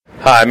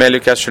Hi, I'm Helio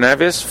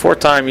Castroneves,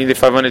 four-time Indy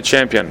 500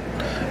 champion,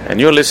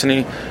 and you're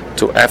listening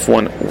to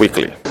F1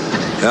 Weekly.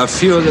 There are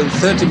fewer than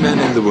 30 men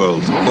in the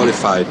world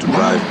qualified to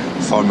drive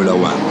Formula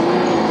One.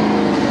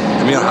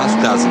 A mere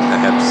half dozen,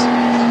 perhaps,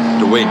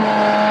 to win.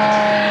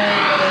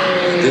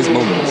 At this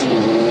moment,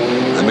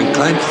 I'm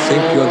inclined to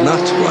think you're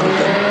not one of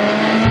them.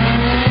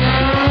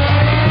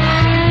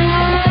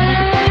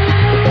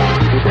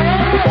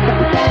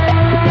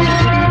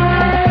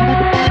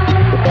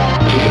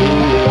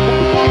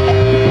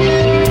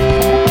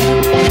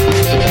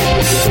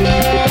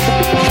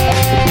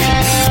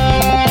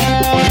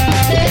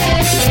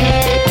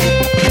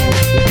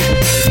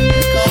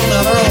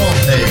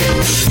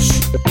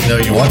 No,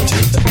 you want to.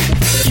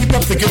 Keep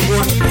up the good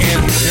work,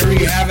 and there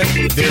you have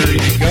it. There you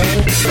go.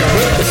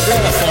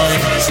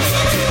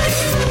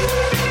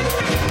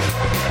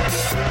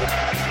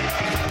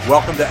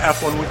 Welcome to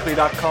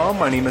F1Weekly.com.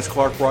 My name is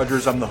Clark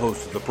Rogers. I'm the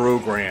host of the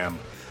program.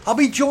 I'll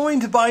be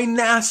joined by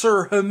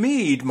Nasser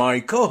Hamid, my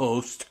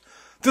co-host.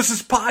 This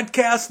is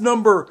podcast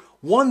number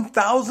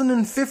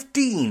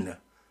 1015,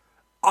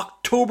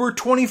 October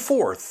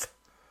 24th,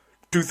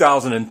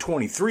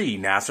 2023,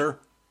 Nasser.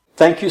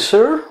 Thank you,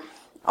 sir.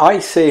 I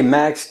say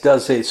Max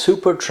does a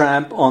super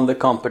tramp on the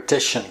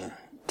competition.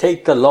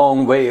 Take the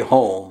long way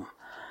home.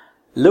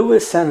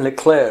 Lewis and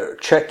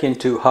Leclerc check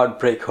into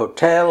Heartbreak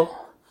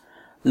Hotel.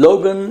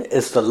 Logan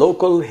is the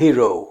local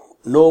hero,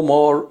 no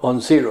more on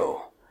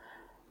zero.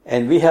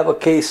 And we have a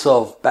case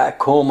of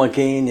back home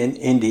again in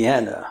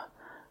Indiana.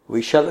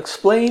 We shall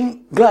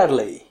explain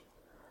gladly.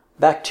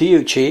 Back to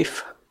you,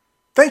 Chief.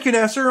 Thank you,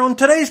 Nasser. On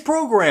today's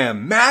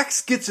program, Max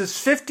gets his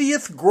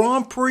 50th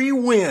Grand Prix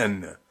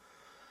win.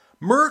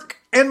 Merck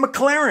and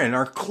McLaren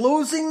are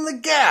closing the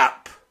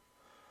gap.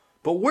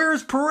 But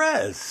where's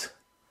Perez?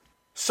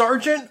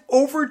 Sargent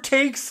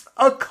overtakes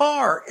a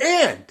car,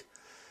 and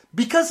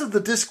because of the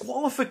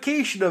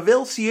disqualification of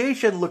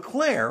LCH and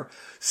Leclerc,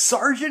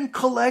 Sargent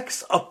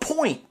collects a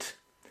point.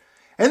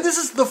 And this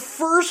is the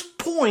first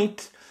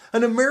point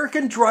an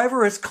American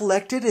driver has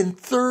collected in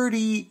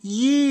 30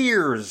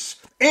 years.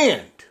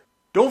 And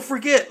don't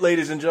forget,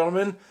 ladies and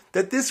gentlemen,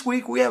 that this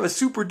week we have a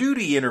Super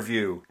Duty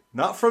interview.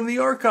 Not from the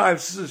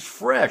archives, this is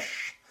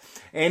fresh.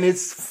 And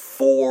it's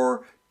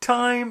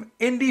four-time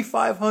Indy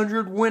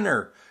 500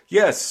 winner.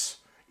 Yes,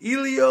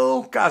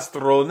 Helio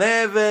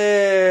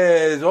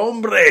Castroneves,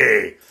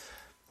 hombre.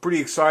 Pretty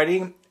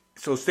exciting,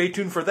 so stay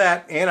tuned for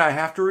that. And I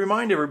have to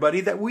remind everybody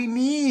that we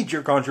need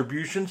your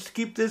contributions to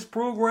keep this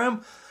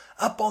program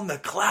up on the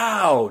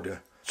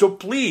cloud. So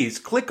please,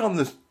 click on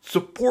the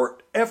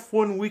Support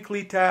F1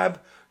 Weekly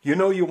tab. You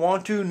know you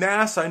want to.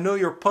 Nas, I know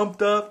you're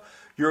pumped up.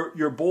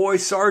 Your boy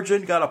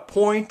Sargent got a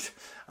point.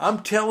 I'm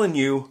telling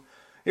you,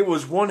 it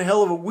was one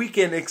hell of a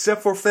weekend,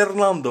 except for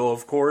Fernando,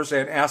 of course,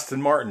 and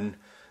Aston Martin.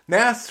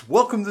 Nas,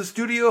 welcome to the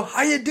studio.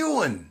 How you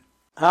doing?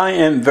 I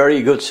am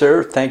very good,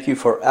 sir. Thank you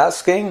for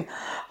asking.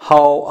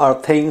 How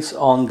are things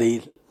on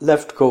the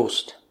left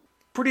coast?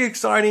 Pretty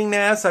exciting,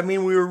 Nas. I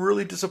mean, we were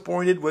really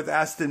disappointed with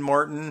Aston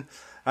Martin.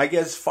 I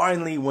guess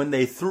finally when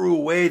they threw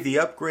away the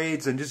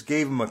upgrades and just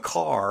gave him a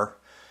car,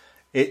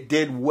 it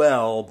did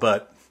well,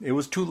 but it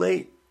was too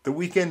late. The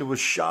weekend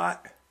was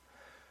shot.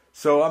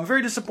 So I'm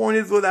very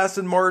disappointed with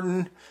Aston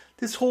Martin.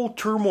 This whole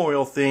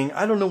turmoil thing,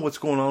 I don't know what's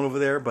going on over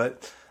there,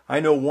 but I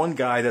know one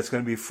guy that's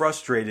going to be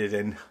frustrated,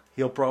 and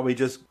he'll probably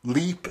just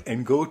leap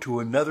and go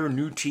to another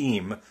new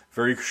team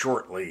very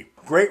shortly.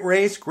 Great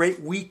race, great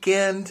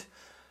weekend.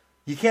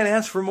 You can't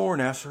ask for more,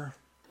 Nasser.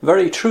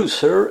 Very true,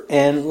 sir.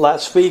 And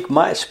last week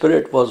my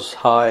spirit was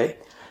high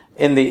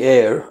in the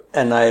air,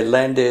 and I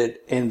landed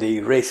in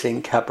the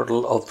racing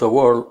capital of the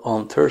world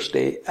on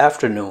Thursday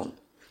afternoon.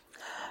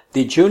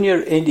 The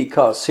Junior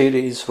IndyCar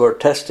Series were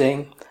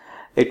testing.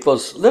 It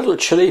was a little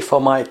chilly for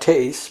my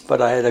taste,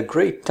 but I had a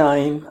great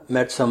time,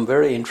 met some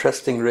very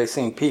interesting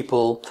racing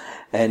people,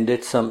 and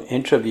did some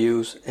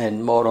interviews,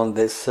 and more on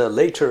this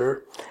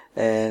later.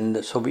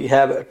 And so we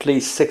have at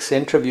least 6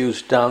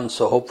 interviews done,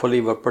 so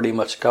hopefully we're pretty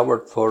much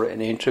covered for an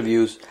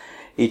interviews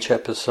each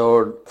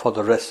episode for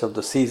the rest of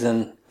the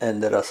season,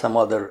 and there are some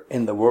other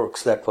in the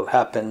works that will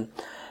happen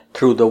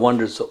through the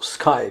wonders of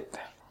Skype.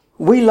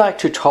 We like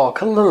to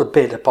talk a little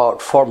bit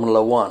about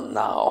Formula One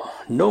now.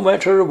 No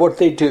matter what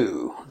they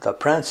do, the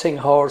prancing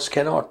horse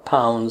cannot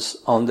pounce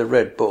on the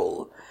Red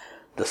Bull.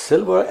 The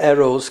silver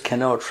arrows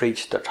cannot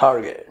reach the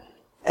target.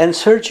 And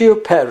Sergio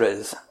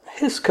Perez,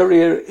 his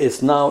career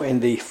is now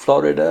in the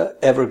Florida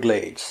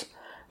Everglades.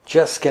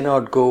 Just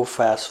cannot go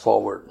fast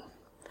forward.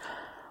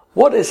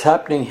 What is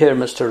happening here,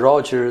 Mr.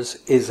 Rogers,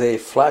 is a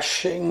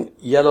flashing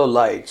yellow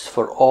lights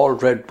for all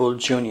Red Bull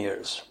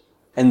juniors.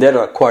 And there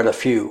are quite a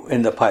few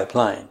in the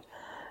pipeline.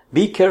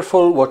 Be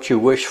careful what you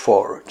wish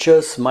for,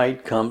 just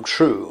might come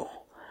true.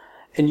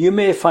 And you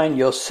may find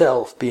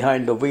yourself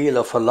behind the wheel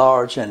of a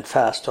large and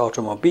fast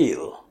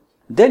automobile.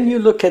 Then you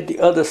look at the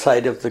other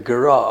side of the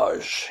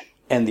garage,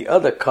 and the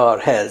other car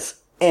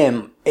has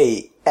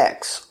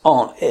MAX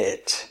on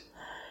it.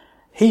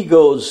 He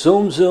goes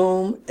zoom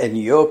zoom, and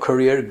your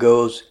career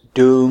goes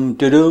doom,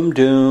 doom,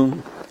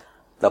 doom.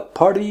 The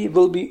party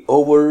will be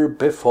over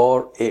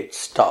before it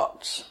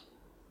starts.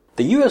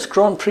 The US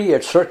Grand Prix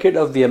at Circuit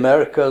of the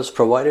Americas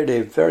provided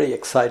a very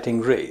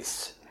exciting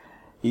race.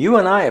 You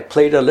and I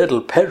played a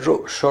little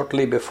Pedro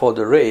shortly before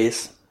the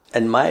race,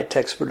 and my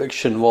text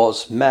prediction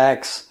was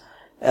Max,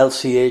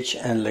 LCH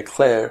and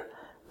Leclerc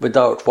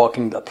without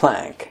walking the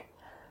plank.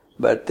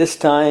 But this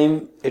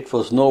time it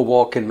was no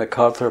walk in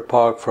MacArthur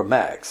Park for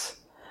Max.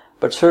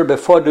 But sir,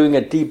 before doing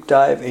a deep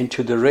dive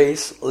into the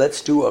race,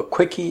 let's do a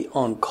quickie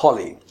on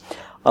Collie,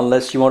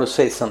 unless you want to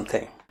say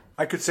something.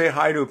 I could say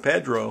hi to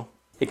Pedro.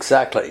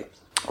 Exactly.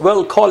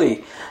 Well,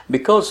 Collie,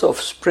 because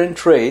of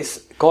sprint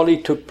race,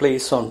 Collie took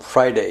place on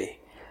Friday.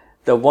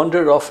 The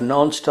wonder of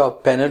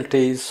non-stop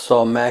penalties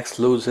saw Max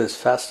lose his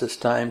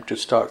fastest time to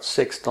start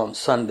 6th on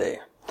Sunday,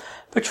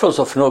 which was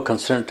of no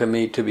concern to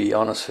me, to be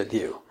honest with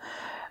you.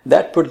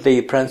 That put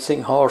the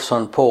prancing horse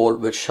on pole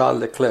with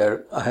Charles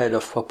Leclerc ahead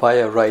of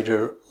papaya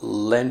rider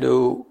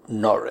Lando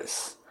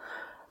Norris.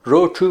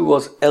 Row 2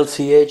 was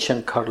LCH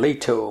and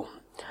Carlito.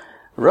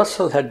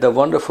 Russell had the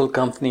wonderful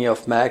company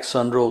of Max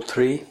on row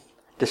 3.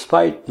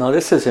 Now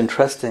this is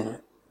interesting,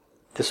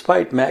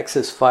 despite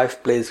Max's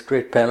 5-place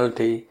grid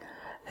penalty,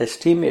 his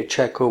teammate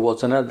Checo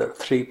was another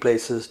 3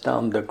 places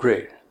down the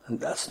grid, and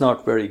that's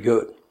not very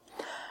good.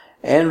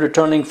 And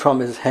returning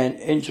from his hand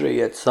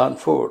injury at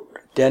Zandvoort,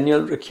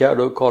 Daniel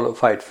Ricciardo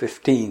qualified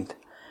 15th.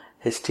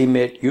 His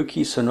teammate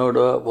Yuki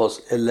Tsunoda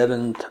was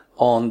 11th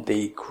on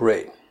the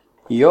grid.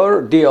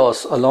 Your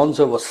Dios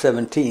Alonso was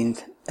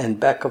 17th, and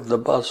back of the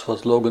bus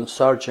was Logan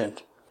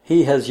Sargent.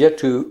 He has yet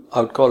to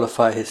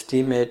outqualify his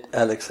teammate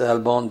Alex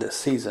Albon this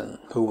season,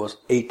 who was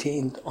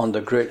 18th on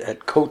the grid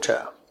at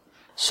Kota.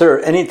 Sir,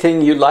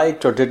 anything you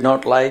liked or did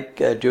not like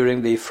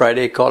during the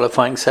Friday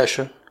qualifying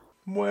session?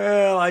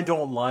 Well, I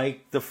don't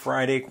like the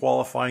Friday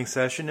qualifying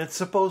session. It's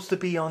supposed to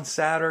be on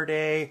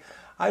Saturday.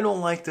 I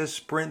don't like the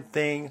sprint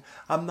thing.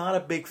 I'm not a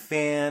big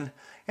fan.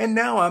 And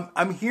now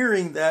I'm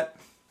hearing that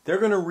they're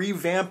going to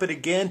revamp it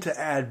again to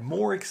add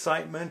more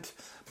excitement.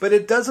 But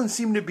it doesn't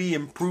seem to be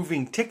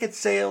improving ticket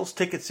sales.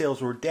 Ticket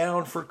sales were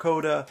down for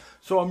Coda.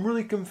 So I'm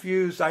really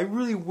confused. I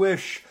really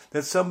wish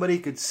that somebody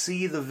could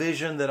see the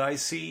vision that I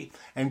see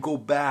and go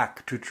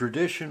back to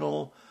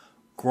traditional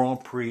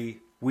Grand Prix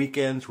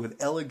weekends with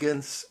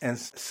elegance and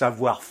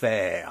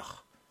savoir-faire.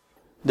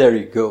 There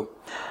you go.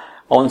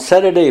 On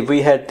Saturday,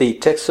 we had the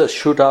Texas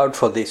shootout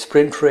for the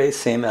sprint race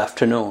same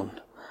afternoon.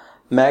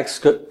 Max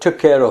took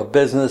care of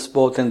business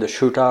both in the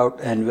shootout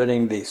and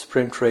winning the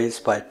sprint race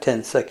by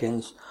 10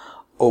 seconds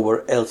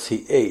over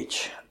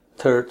LCH,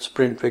 third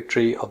sprint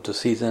victory of the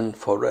season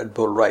for Red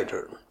Bull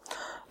rider.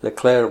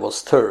 Leclerc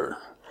was third.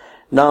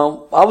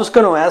 Now, I was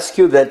going to ask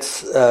you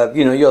that,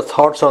 your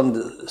thoughts on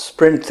the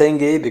sprint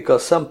thingy,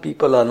 because some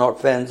people are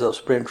not fans of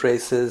sprint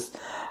races.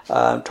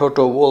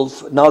 Toto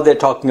Wolff, now they're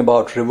talking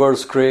about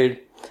reverse grid.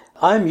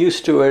 I'm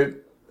used to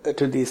it,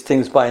 to these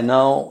things by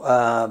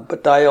now,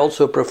 but I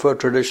also prefer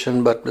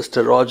tradition. But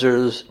Mr.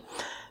 Rogers,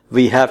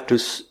 we have to,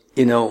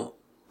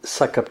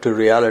 suck up to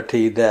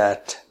reality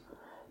that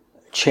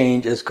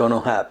change is going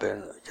to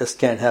happen. Just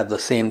can't have the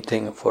same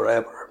thing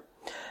forever.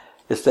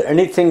 Is there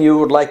anything you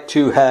would like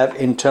to have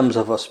in terms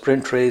of a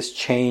sprint race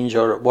change,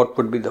 or what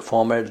would be the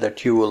format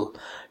that you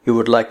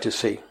would like to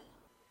see?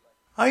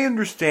 I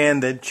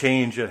understand that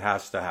change it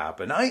has to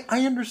happen. I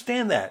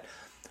understand that.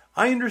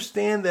 I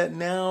understand that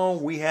now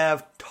we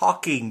have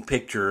talking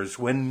pictures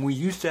when we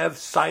used to have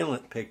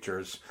silent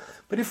pictures.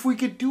 But if we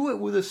could do it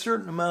with a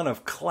certain amount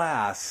of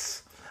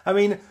class, I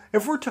mean,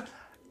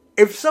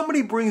 if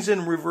somebody brings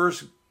in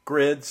reverse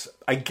grids,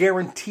 I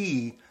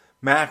guarantee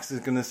Max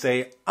is going to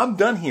say, "I'm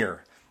done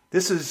here.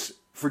 This is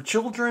for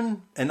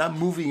children, and I'm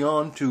moving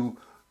on to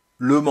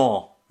Le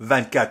Mans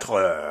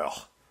 24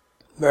 heures."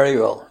 Very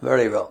well,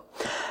 very well.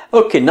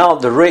 Okay, now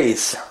the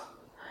race.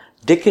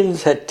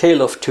 Dickens had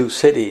Tale of Two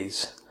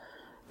Cities.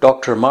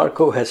 Dr.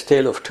 Marco has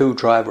Tale of Two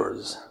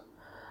Drivers.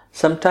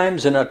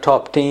 Sometimes in a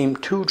top team,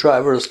 2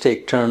 drivers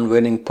take turn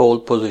winning pole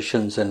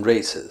positions in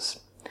races.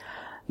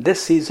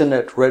 This season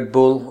at Red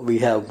Bull, we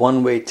have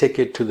one-way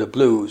ticket to the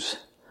Blues.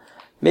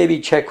 Maybe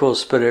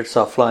Checo's spirits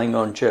are flying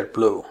on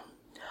JetBlue.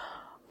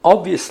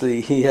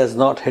 Obviously, he has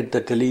not hit the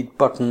delete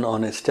button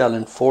on his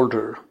talent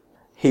folder.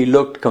 He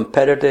looked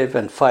competitive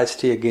and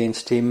feisty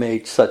against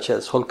teammates such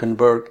as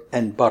Hülkenberg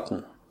and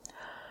Button.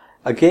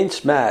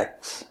 Against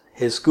Max,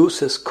 his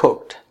goose is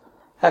cooked.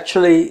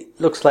 Actually,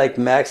 looks like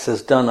Max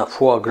has done a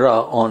foie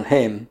gras on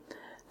him,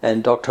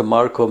 and Dr.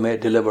 Marco may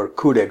deliver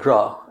coup de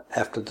grace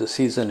after the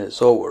season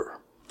is over.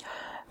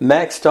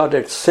 Max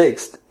started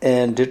 6th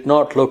and did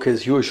not look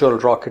his usual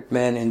rocket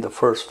man in the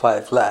first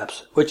 5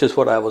 laps, which is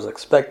what I was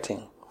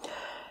expecting.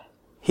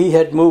 He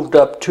had moved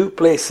up 2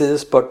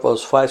 places but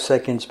was 5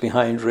 seconds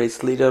behind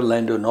race leader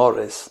Lando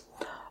Norris.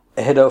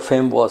 Ahead of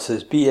him was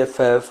his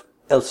BFF,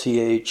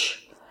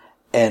 LCH,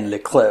 and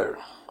Leclerc.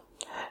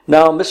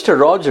 Now, Mr.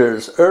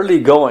 Rogers, early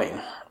going,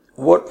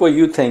 what were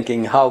you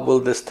thinking? How will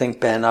this thing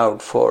pan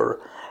out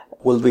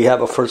will we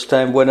have a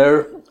first-time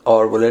winner,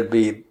 or will it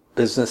be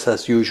business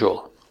as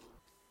usual?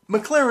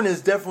 McLaren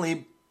has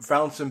definitely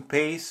found some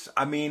pace.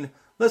 I mean,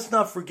 Let's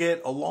not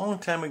forget, a long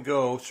time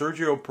ago,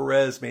 Sergio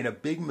Perez made a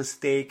big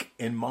mistake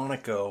in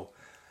Monaco.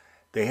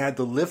 They had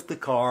to lift the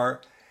car,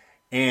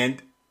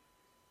 and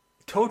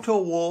Toto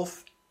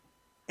Wolff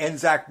and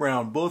Zach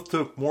Brown both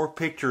took more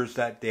pictures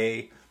that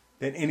day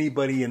than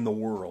anybody in the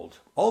world.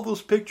 All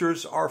those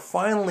pictures are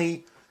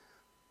finally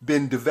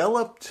been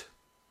developed,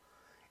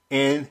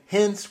 and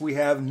hence we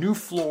have new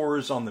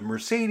floors on the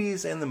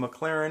Mercedes and the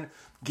McLaren,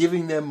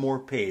 giving them more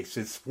pace.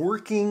 It's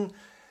working.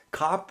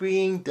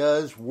 Copying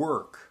does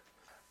work.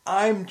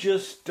 I'm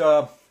just,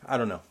 I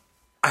don't know.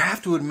 I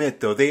have to admit,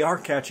 though, they are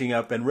catching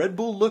up, and Red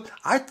Bull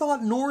I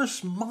thought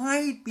Norris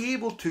might be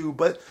able to,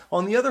 but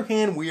on the other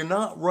hand, we are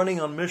not running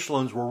on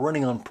Michelin's, we're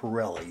running on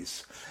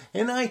Pirellis.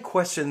 And I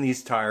questioned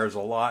these tires a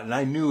lot, and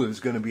I knew it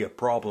was going to be a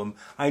problem.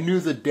 I knew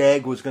the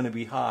DAG was going to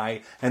be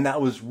high, and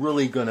that was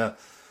really going to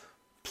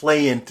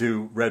play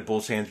into Red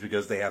Bull's hands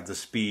because they have the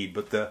speed.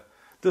 But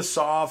the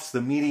softs, the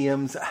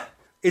mediums,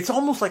 it's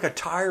almost like a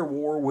tire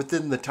war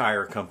within the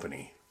tire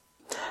company.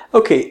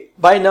 Okay,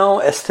 by now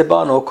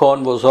Esteban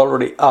Ocon was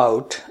already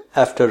out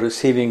after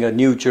receiving a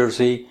New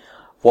Jersey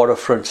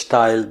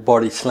waterfront-style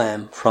body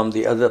slam from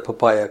the other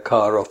papaya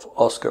car of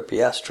Oscar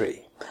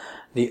Piastri.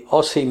 The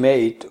Aussie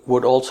mate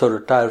would also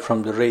retire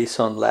from the race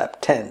on lap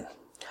 10.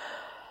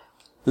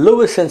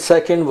 Lewis in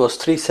second was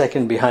 3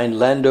 seconds behind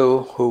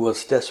Lando, who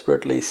was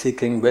desperately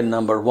seeking win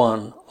number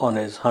 1 on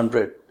his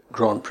 100th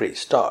Grand Prix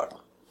start,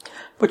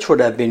 which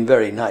would have been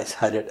very nice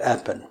had it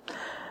happened.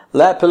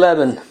 Lap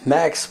 11,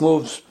 Max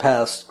moves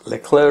past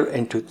Leclerc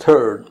into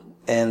third,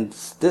 and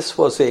this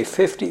was a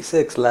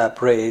 56-lap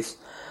race,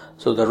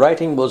 so the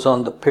writing was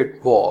on the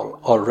pit wall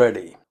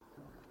already.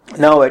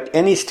 Now, at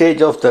any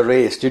stage of the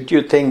race, did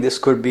you think this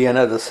could be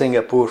another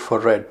Singapore for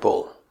Red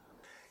Bull?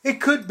 It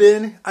could have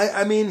been.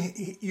 I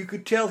mean, you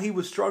could tell he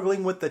was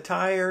struggling with the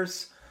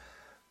tires,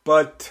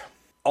 but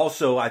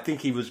also I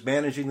think he was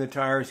managing the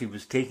tires. He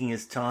was taking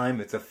his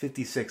time. It's a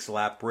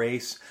 56-lap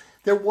race.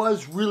 There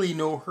was really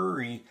no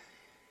hurry.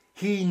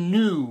 He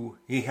knew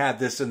he had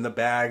this in the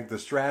bag. The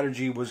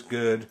strategy was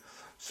good.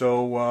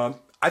 So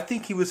I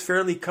think he was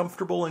fairly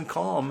comfortable and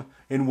calm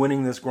in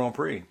winning this Grand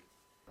Prix.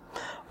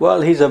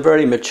 Well, he's a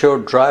very mature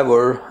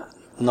driver,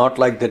 not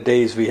like the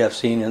days we have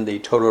seen in the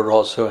Toro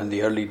Rosso in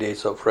the early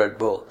days of Red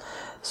Bull.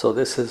 So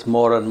this is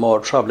more and more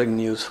troubling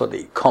news for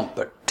the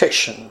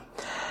competition.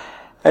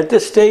 At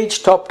this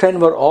stage, top 10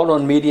 were all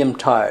on medium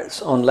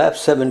tires. On lap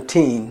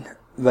 17,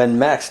 when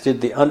Max did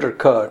the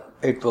undercut,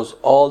 it was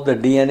all the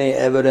DNA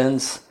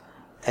evidence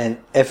and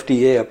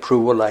FDA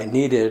approval I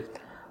needed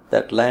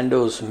that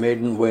Lando's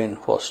maiden win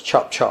was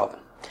chop.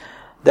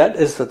 That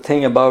is the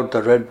thing about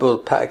the Red Bull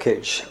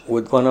package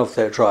with one of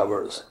their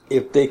drivers.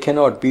 If they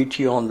cannot beat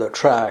you on the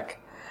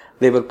track,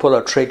 they will pull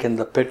a trick in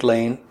the pit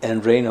lane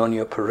and rain on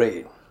your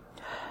parade.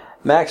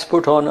 Max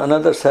put on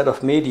another set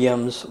of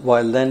mediums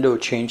while Lando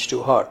changed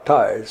to hard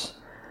tires,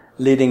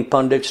 leading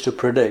pundits to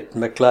predict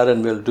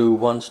McLaren will do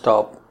one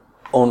stop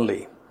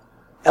only.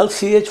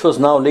 LCH was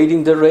now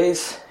leading the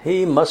race.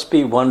 He must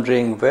be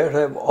wondering where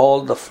have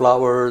all the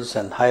flowers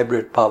and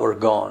hybrid power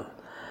gone.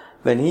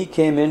 When he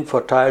came in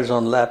for tires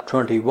on lap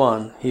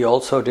 21, he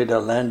also did a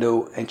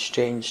Lando and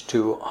changed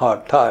to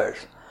hard tires.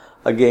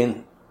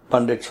 Again,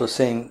 pundits were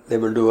saying they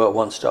will do a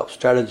one-stop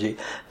strategy.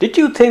 Did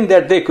you think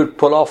that they could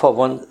pull off a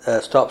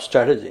one-stop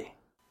strategy?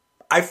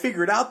 I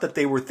figured out that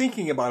they were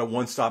thinking about a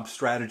one-stop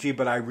strategy,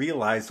 but I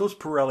realized those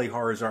Pirelli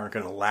cars aren't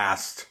going to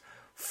last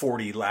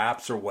 40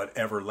 laps or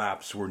whatever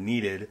laps were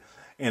needed.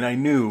 And I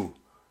knew,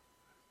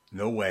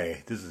 no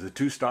way, this is a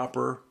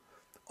two-stopper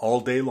all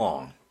day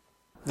long.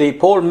 The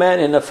pole man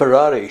in a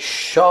Ferrari,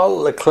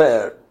 Charles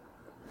Leclerc,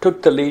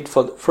 took the lead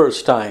for the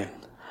first time.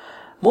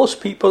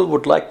 Most people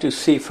would like to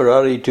see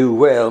Ferrari do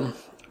well.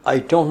 I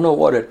don't know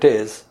what it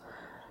is.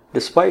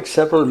 Despite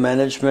several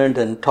management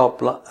and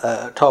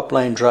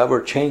top-line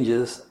driver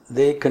changes,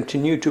 they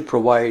continue to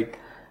provide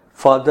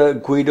Father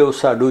Guido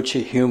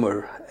Sarducci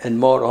humor, and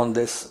more on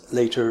this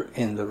later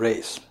in the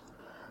race.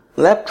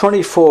 Lap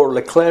 24,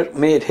 Leclerc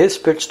made his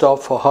pit stop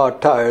for hard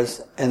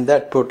tires, and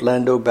that put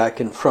Lando back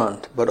in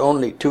front, but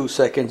only 2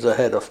 seconds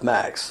ahead of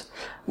Max,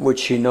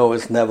 which you know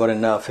is never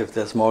enough if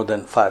there's more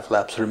than 5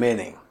 laps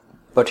remaining.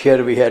 But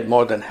here we had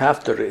more than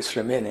half the race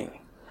remaining.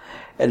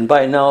 And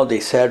by now the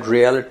sad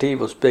reality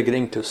was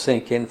beginning to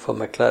sink in for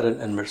McLaren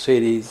and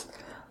Mercedes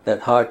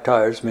that hard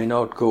tires may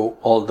not go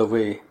all the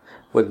way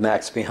with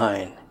Max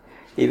behind,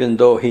 even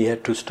though he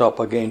had to stop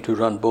again to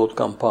run both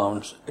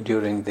compounds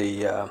during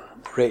the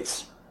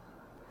race.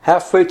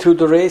 Halfway through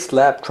the race,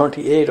 lap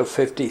 28 of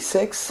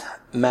 56,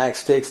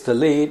 Max takes the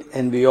lead,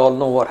 and we all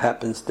know what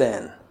happens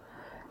then.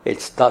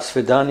 It's das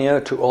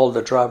Vidania to all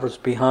the drivers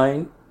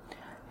behind.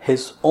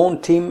 His own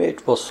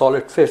teammate was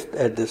solid 5th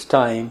at this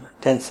time,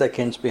 10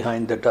 seconds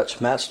behind the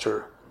Dutch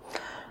master.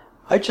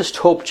 I just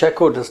hope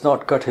Checo does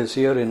not cut his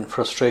ear in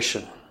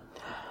frustration.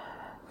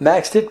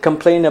 Max did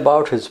complain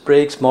about his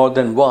brakes more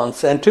than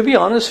once, and to be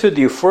honest with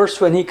you,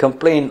 first when he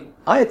complained,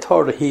 I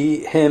thought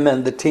him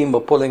and the team were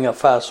pulling a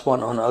fast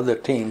one on other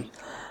teams,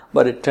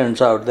 but it turns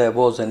out there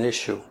was an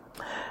issue.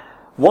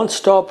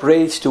 One-stop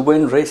race to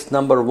win race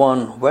number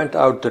 1 went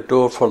out the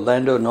door for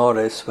Lando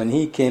Norris when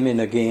he came in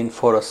again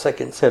for a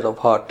second set of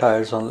hard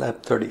tires on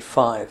lap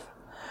 35.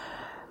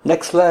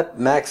 Next lap,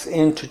 Max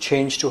in to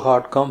change to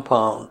hard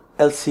compound.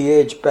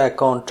 LCH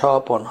back on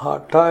top on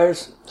hard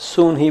tires.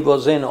 Soon he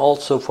was in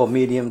also for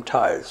medium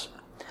tires.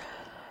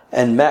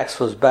 And Max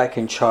was back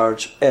in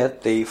charge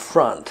at the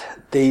front.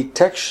 The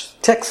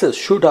Texas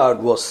shootout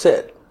was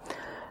set.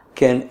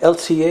 Can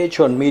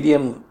LCH on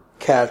medium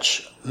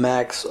catch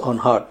Max on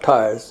hard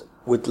tires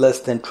with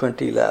less than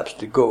 20 laps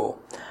to go?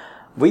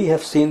 We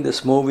have seen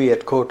this movie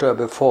at COTA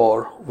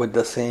before with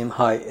the same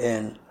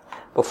high-end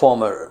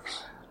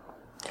performers.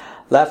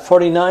 Lap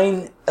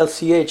 49,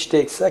 LCH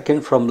takes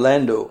second from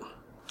Lando.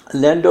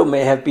 Lando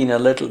may have been a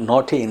little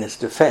naughty in his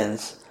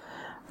defense,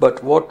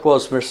 but what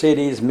was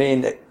Mercedes'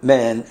 main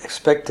man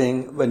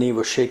expecting when he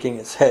was shaking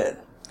his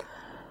head?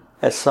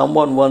 As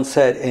someone once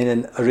said in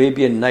an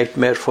Arabian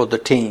nightmare for the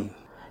team,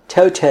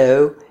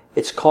 Toto,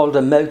 it's called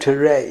a motor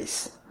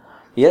race.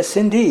 Yes,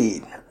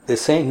 indeed.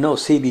 This ain't no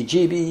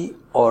CBGB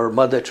or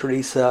Mother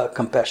Teresa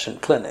Compassion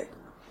Clinic.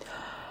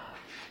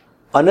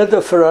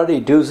 Another Ferrari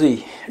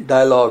doozy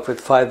dialogue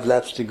with 5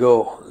 laps to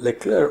go.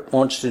 Leclerc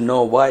wants to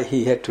know why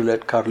he had to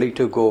let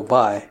Carlito go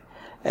by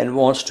and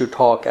wants to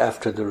talk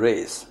after the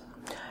race.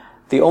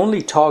 The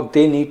only talk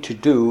they need to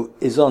do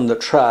is on the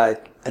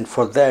track, and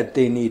for that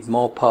they need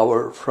more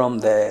power from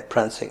their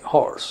prancing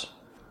horse.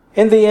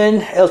 In the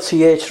end,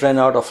 LCH ran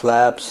out of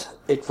laps.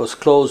 It was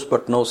close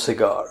but no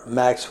cigar.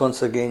 Max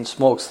once again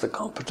smokes the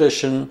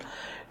competition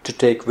to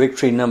take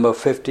victory number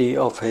 50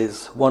 of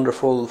his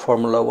wonderful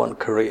Formula One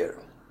career.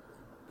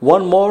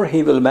 One more,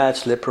 he will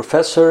match Le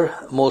Professor.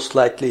 Most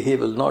likely he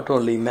will not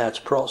only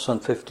match Prost on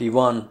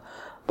 51,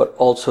 but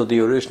also the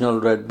original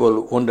Red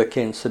Bull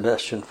wunderkind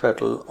Sebastian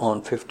Vettel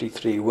on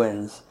 53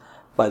 wins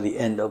by the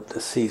end of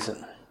the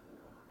season.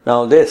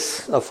 Now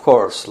this, of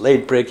course,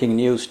 late-breaking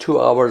news 2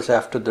 hours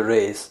after the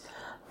race.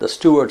 The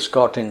stewards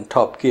got in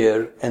top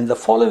gear, and the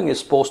following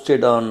is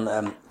posted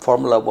on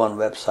Formula One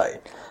website.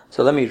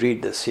 So let me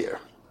read this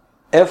here.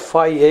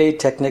 FIA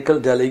technical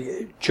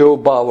delegate Joe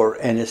Bauer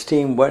and his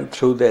team went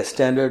through their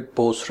standard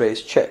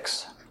post-race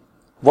checks.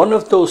 One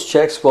of those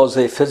checks was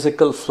a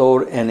physical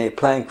floor and a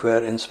plank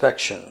wear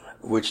inspection,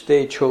 which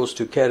they chose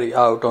to carry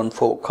out on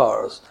 4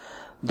 cars,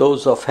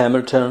 those of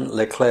Hamilton,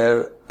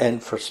 Leclerc,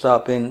 and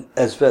Verstappen,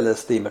 as well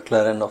as the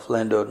McLaren of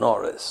Lando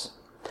Norris.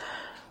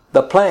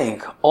 The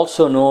plank,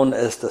 also known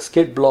as the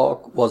skid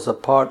block, was a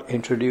part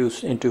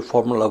introduced into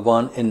Formula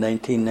One in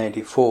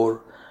 1994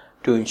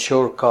 to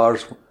ensure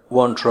cars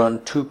won't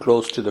run too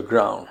close to the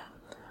ground.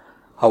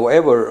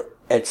 However,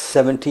 at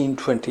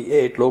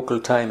 17:28 local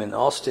time in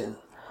Austin,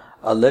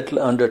 a little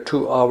under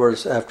 2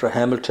 hours after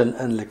Hamilton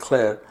and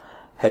Leclerc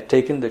had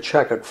taken the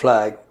checkered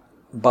flag,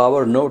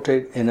 Bauer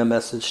noted in a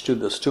message to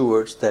the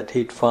stewards that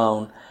he'd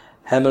found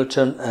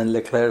Hamilton and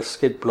Leclerc's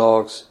skid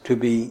blocks to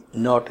be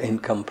not in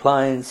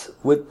compliance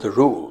with the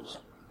rules.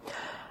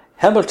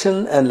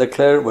 Hamilton and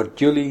Leclerc were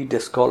duly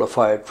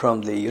disqualified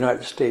from the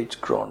United States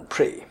Grand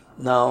Prix.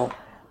 Now,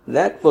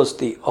 that was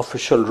the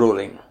official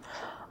ruling.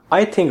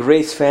 I think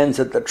race fans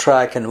at the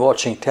track and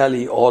watching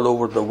telly all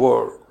over the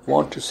world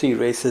want to see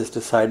races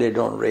decided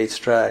on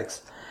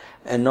racetracks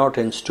and not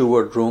in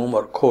steward room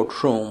or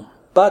courtroom.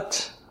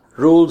 But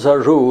rules are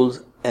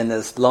rules, and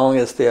as long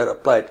as they are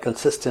applied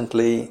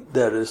consistently,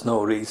 there is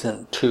no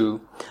reason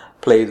to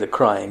play the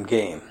crying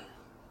game.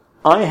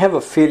 I have a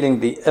feeling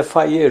the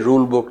FIA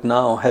rulebook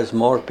now has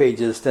more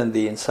pages than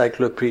the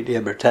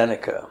Encyclopedia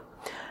Britannica,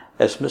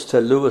 as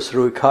Mr. Louis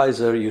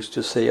Ruykaiser used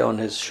to say on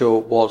his show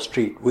Wall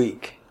Street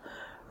Week.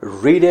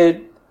 Read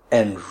it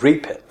and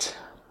reap it.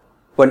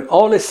 When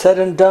all is said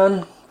and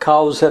done,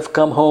 cows have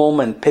come home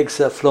and pigs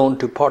have flown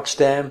to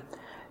Potsdam.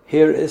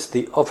 Here is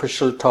the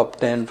official top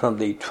 10 from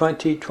the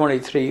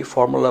 2023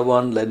 Formula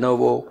One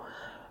Lenovo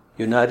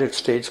United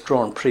States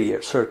Grand Prix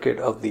at Circuit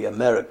of the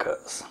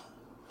Americas.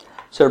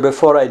 Sir,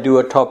 before I do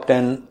a top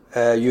 10,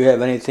 you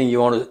have anything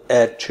you want to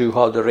add to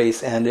how the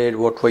race ended?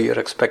 What were your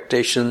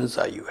expectations?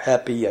 Are you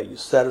happy? Are you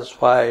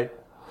satisfied?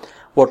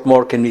 What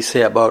more can we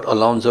say about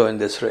Alonso in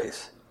this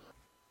race?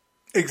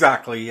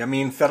 Exactly. I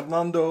mean,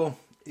 Fernando,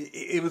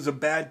 it was a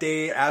bad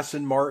day.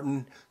 Aston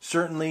Martin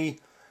certainly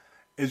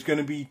is going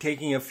to be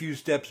taking a few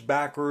steps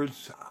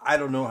backwards. I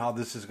don't know how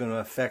this is going to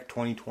affect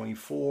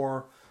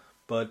 2024,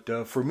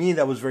 but for me,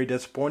 that was very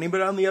disappointing.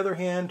 But on the other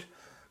hand,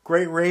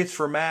 great race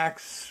for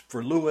Max,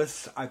 for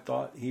Lewis. I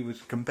thought he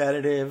was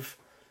competitive,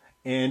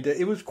 and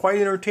it was quite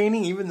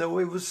entertaining, even though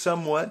it was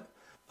somewhat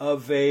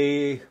of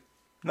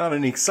not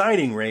an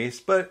exciting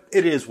race, but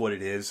it is what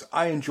it is.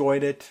 I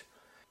enjoyed it,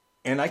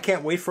 and I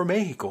can't wait for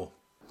Mexico.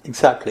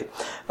 Exactly.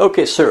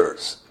 Okay,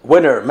 sirs.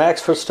 Winner,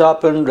 Max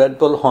Verstappen, Red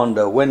Bull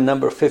Honda, win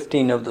number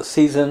 15 of the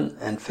season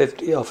and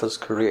 50 of his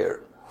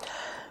career.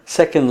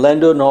 Second,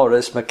 Lando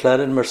Norris,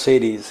 McLaren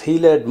Mercedes. He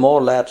led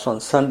more laps on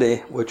Sunday,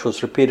 which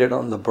was repeated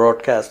on the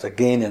broadcast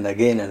again and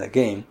again and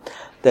again,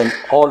 than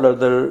all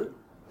other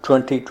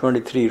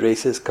 2023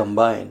 races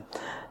combined.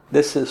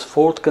 This is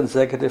 4th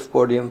consecutive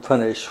podium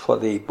finish for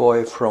the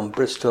boy from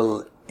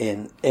Bristol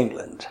in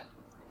England.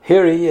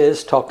 Here he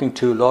is talking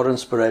to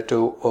Lawrence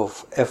Barretto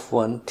of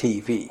F1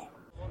 TV.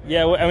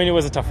 Yeah, I mean, it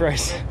was a tough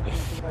race.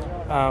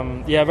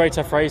 Very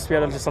tough race. We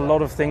had just a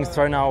lot of things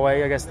thrown our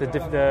way. I guess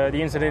the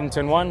incident in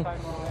turn one,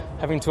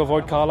 having to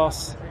avoid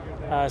Carlos,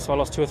 so I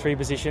lost 2 or 3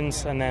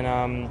 positions, and then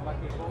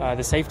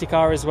the safety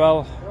car as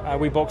well.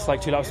 We boxed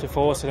like 2 laps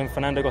before, so then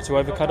Fernando got to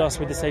overcut us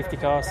with the safety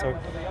car. So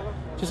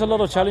just a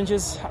lot of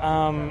challenges,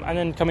 and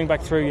then coming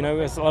back through, it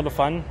was a lot of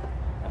fun.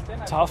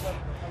 Tough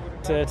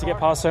to get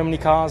past so many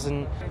cars,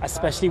 and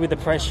especially with the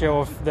pressure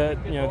of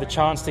the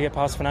chance to get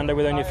past Fernando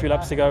with only a few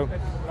laps to go.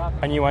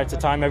 I knew I had to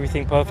time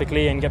everything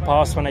perfectly and get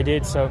past when I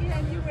did, so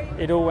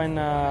it all went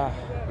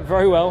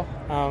very well.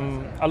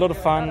 A lot of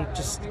fun,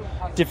 just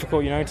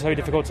difficult, it's so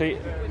difficult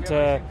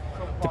to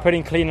put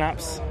in clean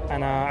laps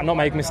and not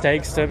make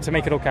mistakes to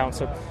make it all count.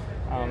 So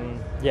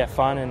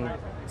fun, and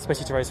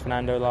especially to race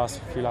Fernando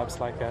last few laps,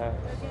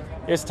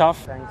 it was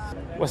tough.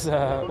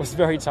 Was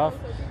very tough.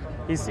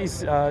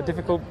 He's a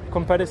difficult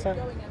competitor.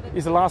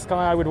 He's the last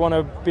guy I would want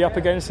to be up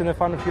against in the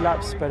final few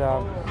laps, but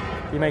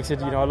he makes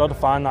it a lot of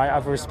fun. I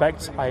have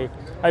respect. I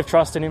have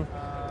trust in him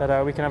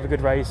that we can have a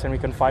good race and we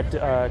can fight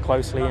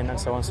closely and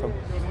so on. So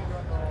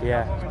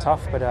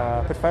tough but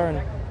fair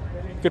and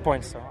good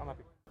points. So I'm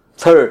happy.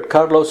 Third,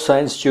 Carlos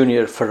Sainz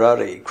Jr.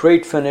 Ferrari.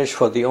 Great finish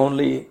for the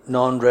only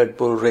non-Red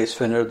Bull race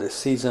winner this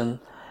season,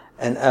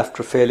 and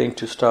after failing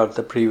to start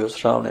the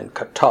previous round in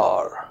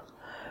Qatar.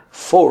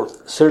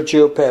 Fourth,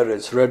 Sergio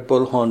Perez, Red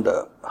Bull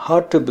Honda.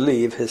 Hard to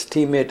believe his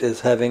teammate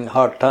is having a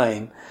hard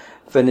time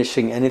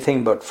finishing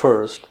anything but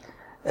first,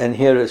 and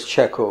here is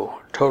Checo,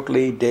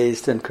 totally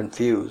dazed and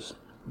confused.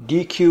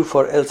 DQ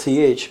for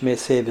LCH may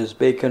save his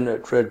bacon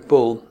at Red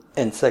Bull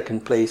and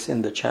second place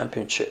in the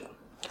championship.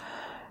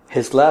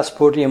 His last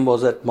podium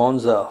was at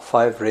Monza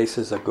 5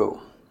 races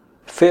ago.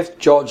 Fifth,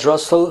 George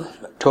Russell.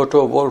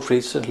 Toto Wolff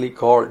recently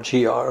called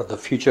GR the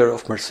future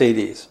of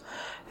Mercedes.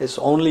 His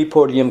only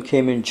podium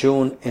came in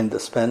June in the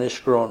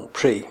Spanish Grand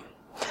Prix.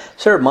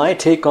 Sir, my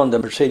take on the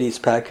Mercedes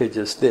package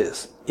is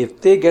this.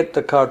 If they get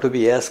the car to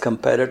be as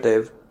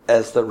competitive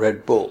as the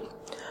Red Bull,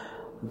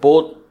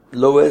 both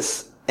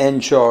Lewis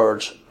and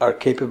George are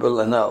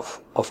capable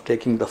enough of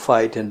taking the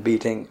fight and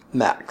beating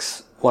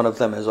Max. One of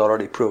them has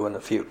already proven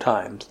a few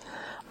times.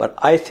 But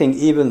I think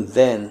even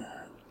then,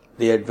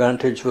 the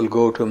advantage will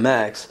go to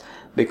Max,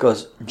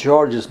 because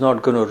George is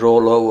not going to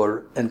roll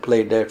over and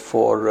play dead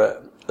for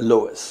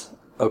Lewis.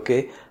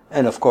 Okay,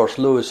 and of course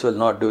Lewis will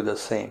not do the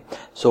same.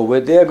 So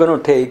they are going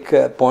to take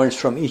points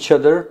from each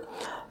other,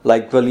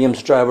 like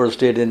Williams drivers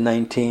did in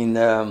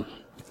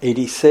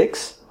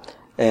 1986,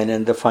 and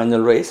in the final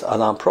race,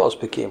 Alain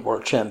Prost became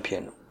world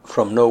champion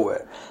from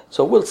nowhere.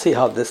 So we'll see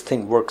how this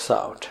thing works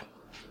out.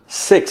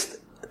 Sixth,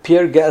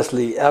 Pierre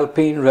Gasly,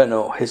 Alpine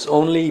Renault. His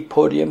only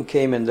podium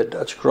came in the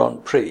Dutch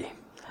Grand Prix.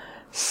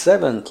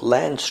 Seventh,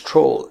 Lance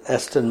Stroll,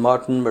 Aston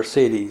Martin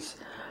Mercedes.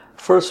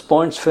 First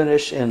points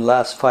finish in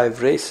last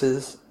 5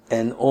 races,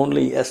 and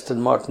only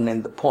Aston Martin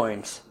in the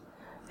points.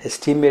 His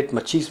teammate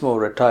Machismo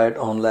retired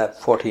on lap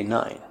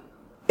 49.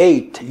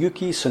 8.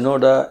 Yuki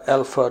Tsunoda,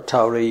 Alpha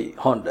Tauri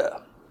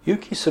Honda.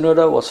 Yuki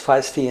Tsunoda was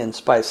feisty and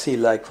spicy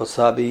like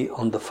wasabi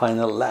on the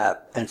final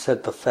lap and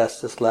set the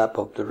fastest lap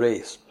of the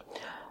race.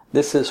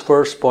 This is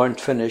first point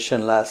finish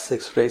in last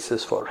 6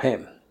 races for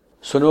him.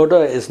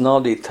 Tsunoda is now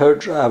the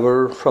 3rd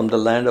driver from the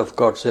land of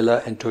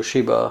Godzilla and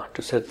Toshiba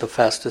to set the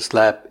fastest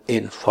lap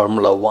in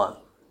Formula 1.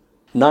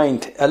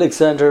 9th,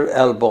 Alexander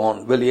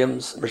Albon,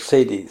 Williams,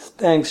 Mercedes.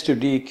 Thanks to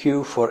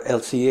DQ for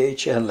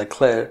LCH and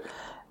Leclerc,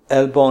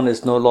 Albon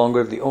is no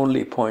longer the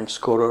only point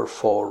scorer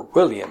for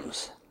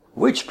Williams.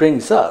 Which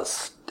brings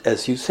us,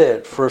 as you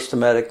said, first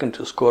American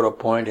to score a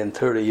point in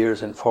 30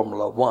 years in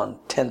Formula 1,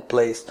 10th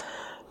place,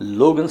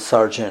 Logan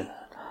Sargent.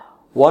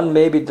 1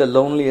 may be the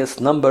loneliest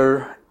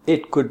number.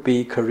 It could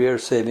be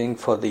career-saving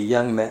for the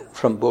young man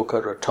from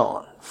Boca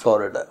Raton,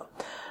 Florida.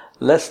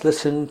 Let's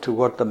listen to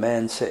what the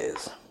man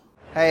says.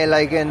 Hey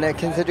Logan,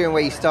 considering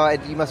where you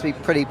started, you must be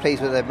pretty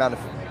pleased with the amount of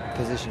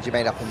positions you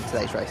made up in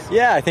today's race.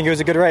 Yeah, I think it was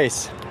a good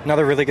race.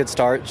 Another really good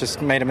start.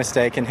 Just made a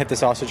mistake and hit the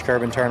sausage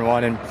curb in turn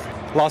 1 and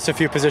lost a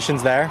few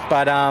positions there.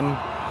 But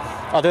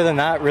other than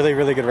that, really,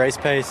 really good race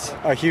pace.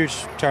 A huge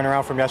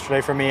turnaround from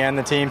yesterday for me and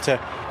the team to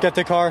get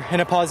the car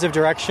in a positive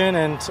direction,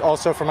 and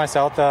also for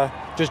myself,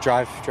 just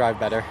drive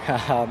better.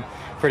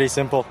 Pretty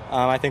simple.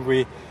 I think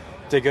we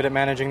did good at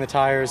managing the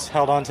tires,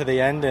 held on to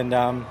the end, and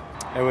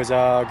it was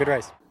a good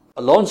race.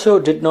 Alonso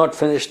did not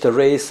finish the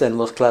race and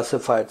was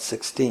classified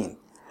 16th.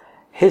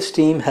 His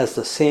team has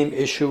the same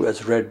issue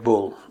as Red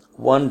Bull.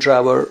 1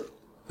 driver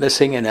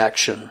missing in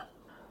action.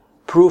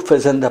 Proof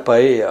is in the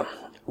paella.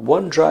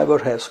 1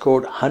 driver has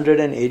scored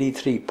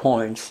 183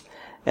 points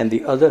and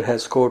the other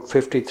has scored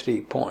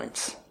 53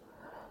 points.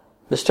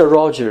 Mr.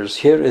 Rogers,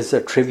 here is a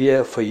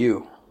trivia for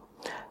you.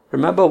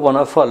 Remember one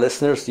of our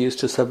listeners used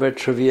to submit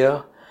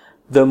trivia?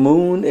 The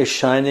moon is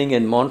shining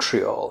in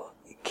Montreal.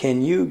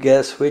 Can you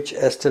guess which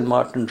Aston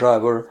Martin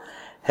driver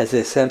has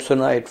a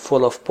Samsonite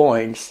full of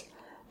points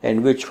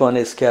and which one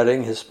is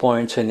carrying his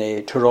points in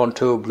a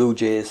Toronto Blue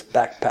Jays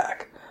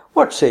backpack?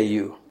 What say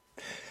you?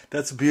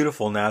 That's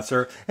beautiful,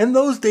 Nasser. And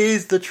those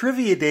days, the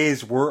trivia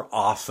days were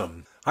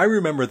awesome. I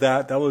remember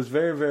that. That was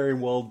very, very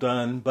well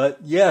done. But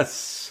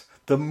yes,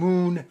 the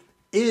moon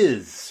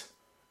is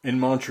in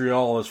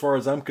Montreal as far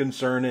as I'm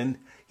concerned, and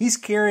he's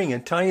carrying a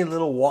tiny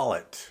little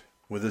wallet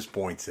with his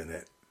points in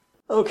it.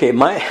 Okay,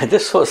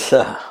 this was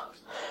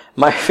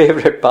my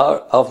favorite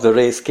part of the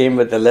race came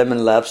with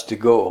 11 laps to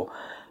go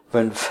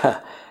when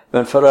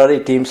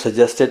Ferrari team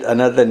suggested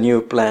another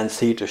new plan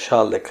C to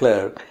Charles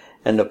Leclerc,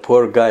 and the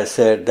poor guy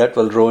said, that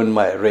will ruin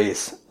my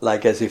race,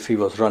 like as if he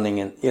was running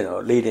and,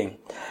 leading.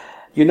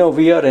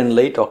 We are in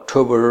late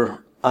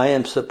October. I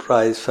am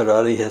surprised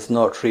Ferrari has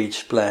not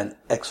reached plan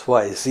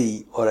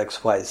XYZ or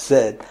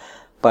XYZ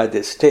by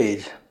this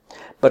stage.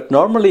 But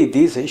normally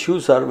these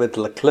issues are with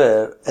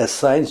Leclerc, as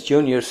Sainz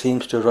Jr.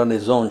 seems to run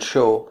his own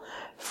show,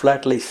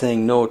 flatly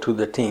saying no to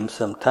the team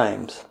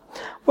sometimes.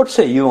 What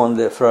say you on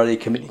the Ferrari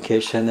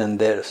communication and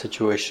their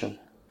situation?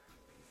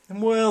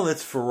 Well,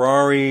 it's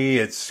Ferrari,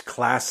 it's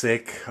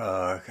classic.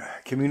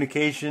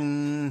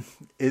 Communication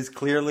is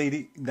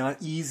clearly not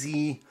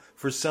easy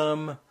for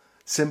some,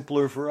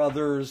 simpler for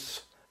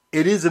others.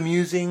 It is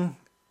amusing,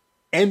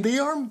 and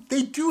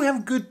they do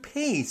have good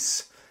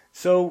pace.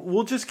 So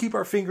we'll just keep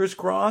our fingers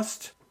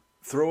crossed,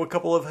 throw a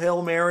couple of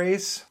Hail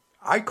Marys.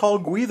 I call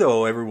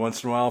Guido every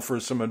once in a while for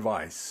some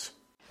advice.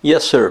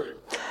 Yes, sir.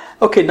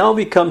 Okay, now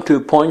we come to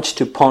points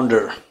to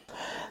ponder.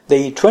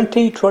 The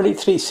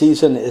 2023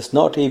 season is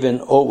not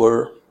even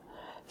over.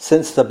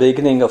 Since the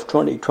beginning of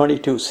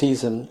 2022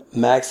 season,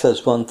 Max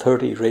has won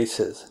 30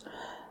 races.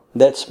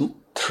 That's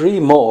 3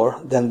 more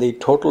than the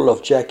total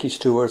of Jackie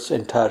Stewart's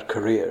entire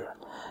career.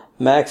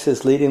 Max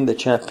is leading the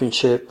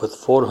championship with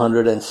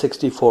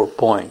 464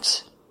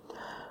 points,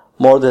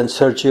 more than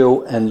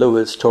Sergio and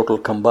Lewis total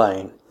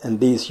combined, and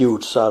these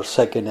youths are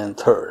second and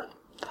third.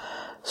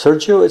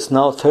 Sergio is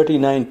now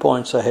 39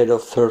 points ahead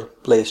of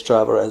third place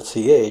driver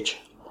LCH.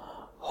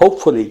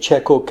 Hopefully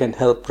Checo can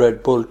help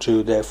Red Bull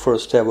to their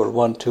first ever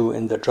 1-2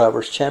 in the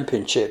Drivers'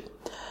 Championship,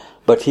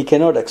 but he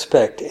cannot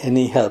expect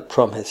any help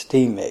from his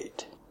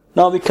teammate.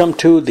 Now we come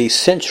to the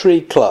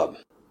Century Club.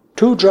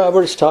 2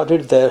 drivers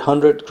started their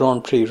 100th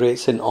Grand Prix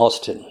race in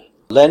Austin,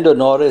 Lando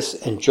Norris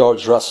and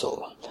George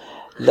Russell.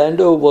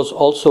 Lando was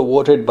also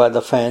voted by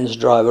the fans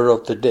Driver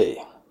of the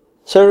Day.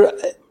 Sir,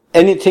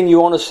 anything you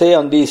want to say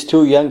on these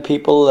 2 young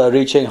people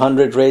reaching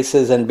 100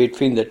 races, and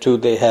between the 2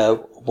 they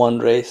have 1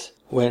 race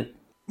win?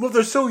 Well,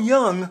 they're so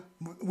young,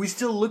 we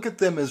still look at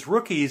them as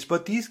rookies,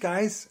 but these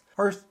guys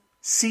are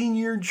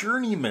senior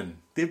journeymen.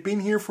 They've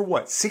been here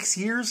for 6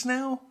 years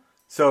now?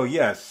 So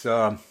yes,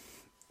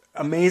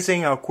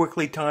 amazing how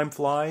quickly time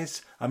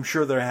flies. I'm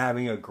sure they're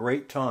having a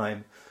great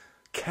time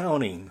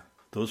counting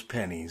those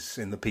pennies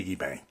in the piggy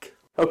bank.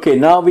 Okay,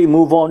 now we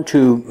move on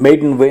to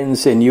maiden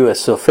wins in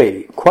US of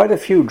A. Quite a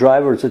few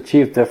drivers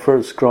achieved their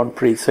first Grand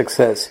Prix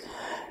success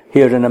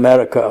here in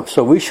America.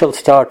 So we shall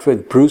start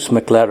with Bruce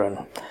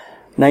McLaren,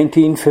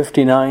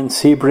 1959,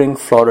 Sebring,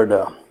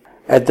 Florida.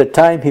 At the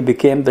time, he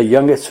became the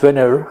youngest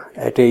winner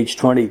at age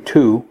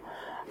 22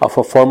 of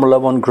a Formula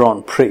One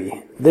Grand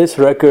Prix. This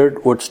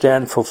record would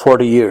stand for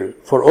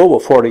over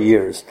 40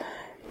 years,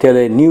 till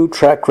a new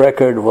track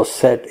record was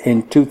set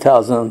in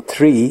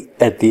 2003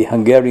 at the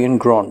Hungarian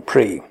Grand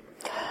Prix.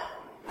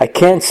 I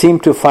can't seem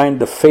to find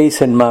the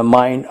face in my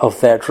mind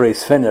of that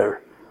race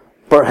winner.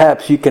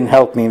 Perhaps you can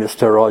help me,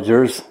 Mr.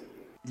 Rogers.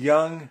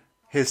 Young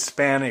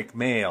Hispanic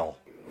male.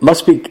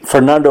 Must be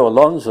Fernando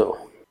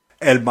Alonso.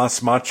 El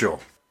Mas Macho.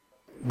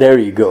 There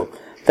you go.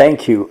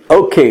 Thank you.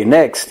 Okay,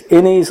 next.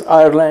 Innis,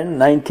 Ireland,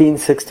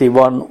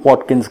 1961,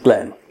 Watkins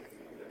Glen.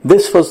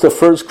 This was the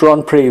first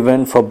Grand Prix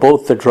win for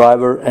both the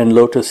driver and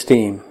Lotus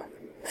team.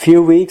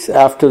 Few weeks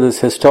after this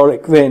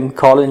historic win,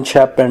 Colin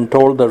Chapman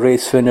told the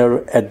race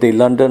winner at the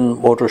London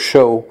Motor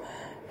Show,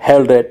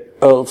 held at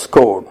Earl's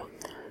Court,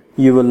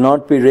 "You will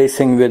not be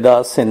racing with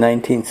us in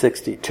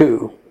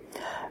 1962.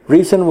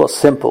 Reason was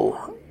simple.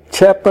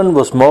 Chapman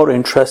was more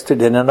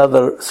interested in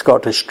another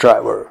Scottish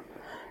driver,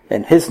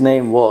 and his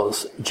name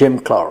was Jim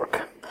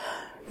Clark.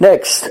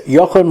 Next,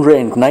 Jochen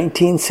Rindt,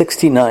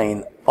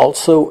 1969,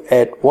 also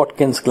at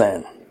Watkins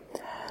Glen.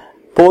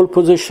 Pole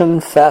position,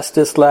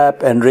 fastest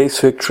lap, and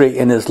race victory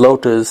in his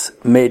Lotus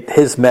made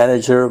his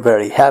manager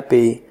very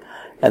happy,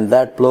 and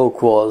that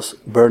bloke was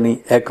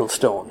Bernie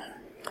Ecclestone.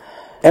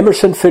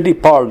 Emerson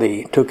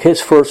Fittipaldi took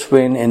his first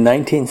win in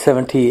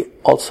 1970,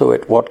 also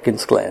at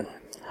Watkins Glen.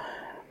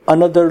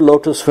 Another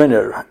Lotus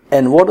winner,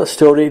 and what a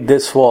story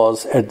this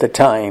was at the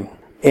time.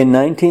 In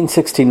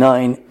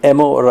 1969,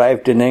 Emo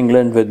arrived in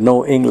England with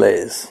no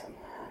Ingles.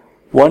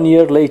 1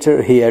 year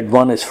later, he had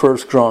won his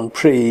first Grand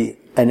Prix,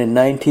 and in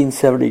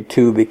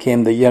 1972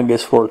 became the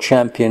youngest world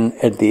champion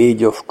at the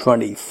age of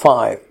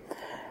 25.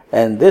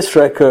 And this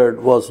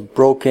record was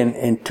broken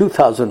in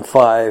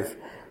 2005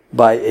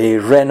 by a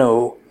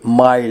Renault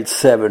Mild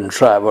 7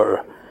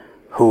 driver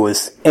who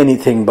is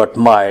anything but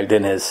mild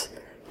in his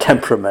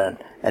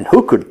temperament. And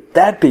who could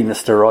that be,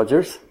 Mr.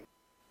 Rogers?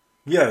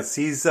 Yes,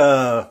 he's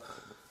a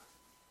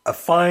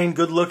fine,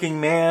 good-looking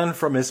man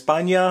from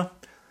España,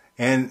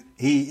 and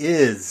he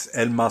is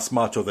el más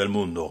macho del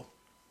mundo.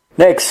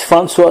 Next,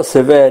 Francois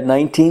Sever,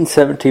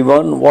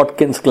 1971,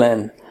 Watkins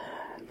Glen.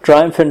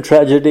 Triumph and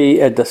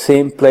tragedy at the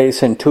same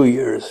place in 2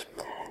 years.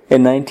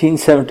 In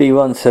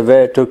 1971,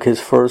 Sever took his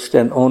first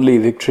and only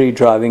victory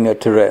driving a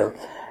Tyrrell.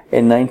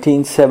 In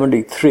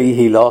 1973,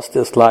 he lost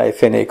his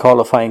life in a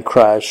qualifying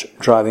crash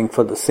driving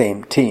for the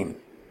same team.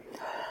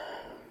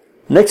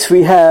 Next,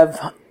 we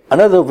have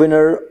another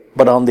winner,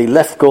 but on the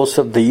left coast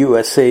of the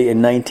USA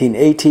in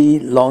 1980,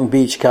 Long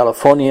Beach,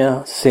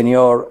 California,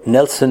 Senor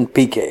Nelson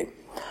Piquet.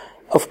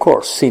 Of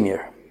course,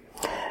 senior.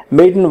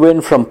 Maiden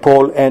win from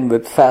pole and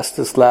with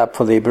fastest lap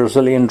for the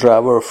Brazilian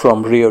driver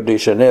from Rio de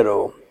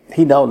Janeiro.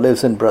 He now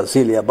lives in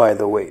Brasilia, by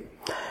the way.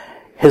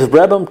 His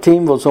Brabham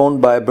team was owned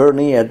by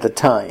Bernie at the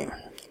time.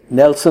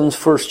 Nelson's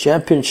first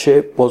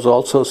championship was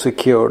also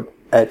secured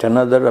at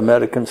another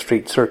American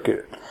street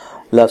circuit,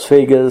 Las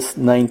Vegas,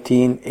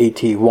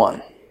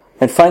 1981.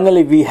 And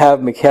finally, we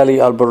have Michele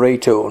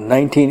Alboreto,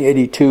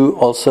 1982,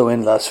 also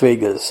in Las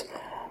Vegas.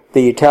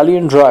 The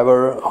Italian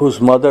driver,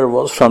 whose mother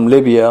was from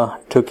Libya,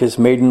 took his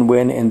maiden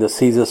win in the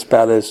Caesars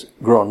Palace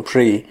Grand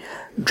Prix,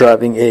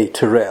 driving a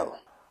Tyrrell.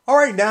 All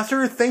right,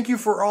 Nasser, thank you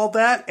for all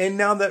that. And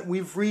now that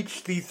we've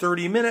reached the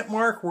 30-minute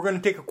mark, we're going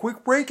to take a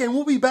quick break, and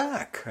we'll be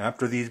back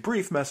after these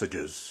brief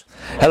messages.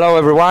 Hello,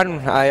 everyone.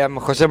 I am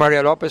Jose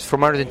Maria Lopez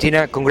from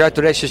Argentina.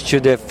 Congratulations to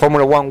the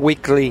Formula One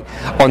Weekly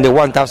on the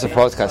 1000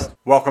 podcast.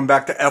 Welcome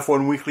back to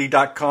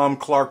F1Weekly.com.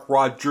 Clark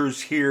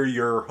Rogers here,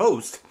 your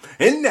host.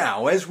 And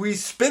now, as we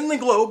spin the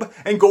globe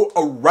and go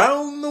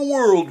around the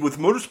world with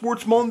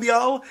Motorsports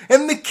Mondial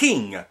and the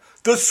king,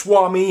 the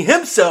Swami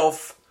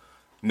himself,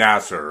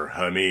 Nasser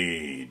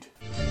Hamid.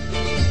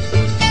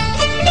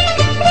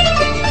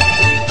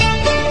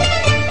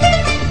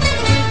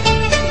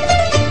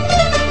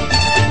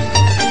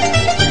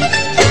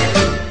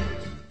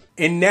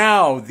 And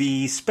now,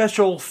 the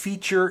special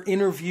feature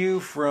interview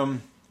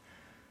from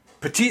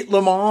Petit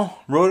Le Mans,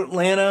 Road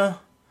Atlanta,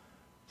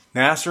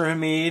 Nasser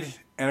Hamid,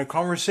 and a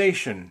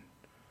conversation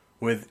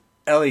with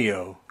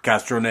Elio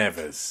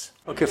Castroneves.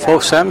 Okay,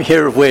 folks, I'm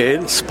here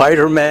with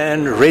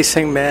Spider-Man,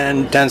 Racing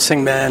Man,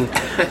 Dancing Man,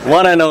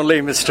 one and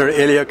only Mr.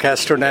 Elio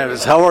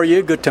Castroneves. How are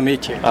you? Good to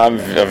meet you. I'm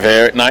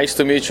very nice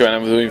to meet you, and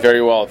I'm doing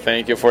very well.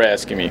 Thank you for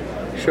asking me.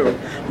 Sure.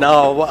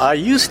 Now, are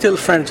you still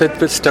friends with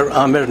Mr.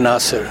 Amir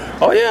Nasser?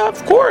 Oh yeah,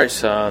 of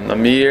course.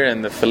 Amir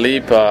and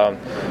Philippe,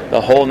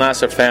 the whole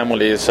Nasser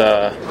family is.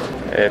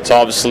 It's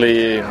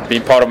obviously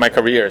been part of my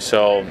career.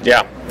 So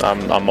yeah,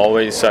 I'm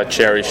always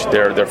cherish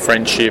their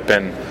friendship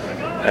and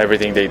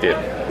everything they did.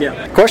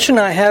 Yeah. Question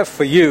I have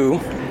for you,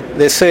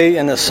 they say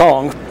in a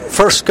song,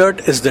 first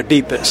cut is the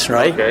deepest,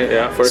 right? Okay,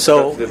 yeah, first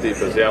cut is the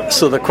deepest, yeah.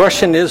 So the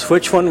question is,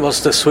 which one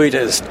was the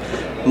sweetest?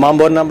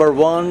 Mambo number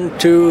 1,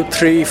 2,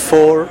 3,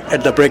 4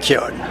 at the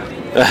Brickyard.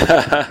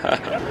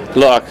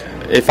 Look,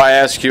 if I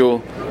ask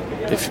you,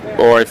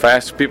 if I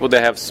ask people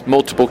that have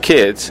multiple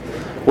kids,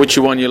 which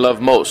one you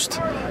love most?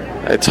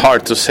 It's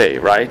hard to say,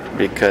 right?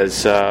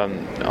 Because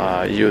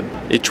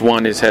each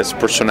one has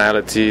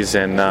personalities,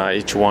 and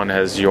each one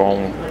has your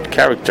own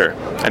character.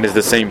 And it's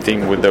the same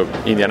thing with the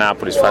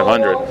Indianapolis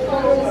 500.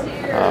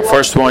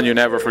 First one you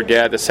never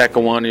forget. The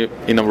second one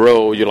in a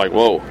row, you're like,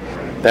 whoa,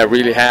 that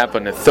really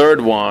happened. The third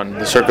one,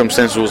 the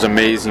circumstance was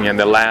amazing, and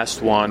the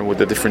last one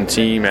with a different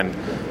team and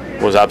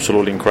was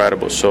absolutely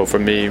incredible. So for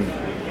me,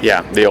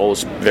 yeah, they're all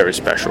very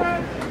special.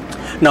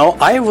 Now,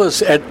 I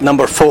was at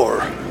number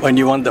 4 when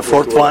you won the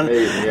fourth one.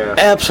 Amazing, yeah.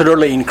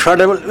 Absolutely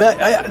incredible.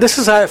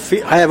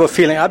 I have a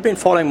feeling. I've been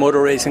following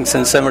motor racing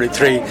since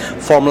 '73,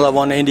 Formula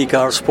One,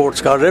 IndyCar,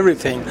 sports cars,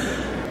 everything.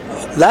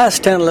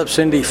 Last 10 laps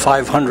Indy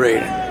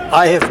 500,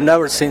 I have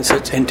never seen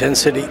such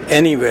intensity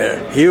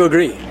anywhere. You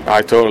agree?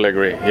 I totally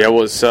agree. Yeah, it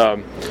was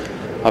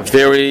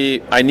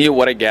I knew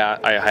what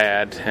I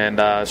had,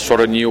 and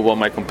sort of knew what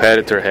my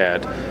competitor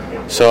had.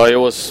 So it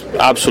was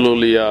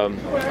absolutely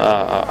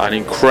an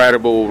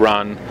incredible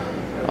run.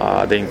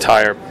 The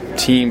entire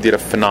team did a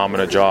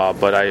phenomenal job.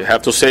 But I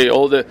have to say,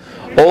 all the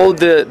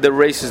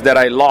races that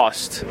I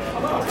lost,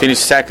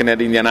 finished second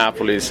at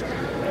Indianapolis.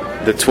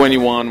 The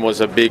 21 was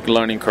a big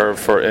learning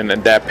curve and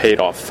that paid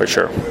off for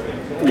sure.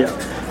 Yeah.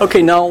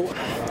 Okay. Now,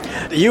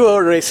 you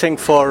are racing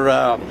for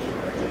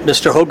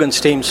Mr.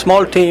 Hogan's team,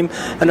 small team,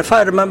 and if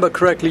I remember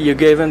correctly, you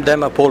gave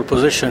them a pole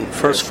position,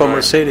 first for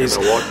Mercedes.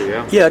 Milwaukee,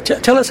 yeah. Yeah,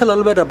 tell us a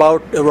little bit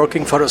about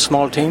working for a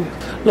small team.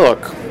 Look,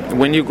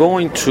 when you go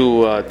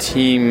into a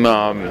team,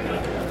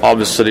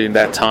 obviously in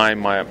that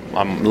time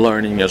I'm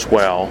learning as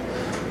well.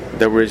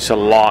 There is a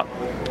lot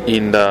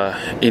in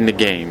the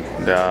game.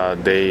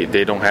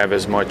 They don't have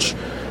as much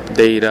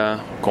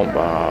data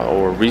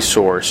or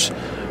resource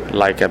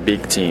like a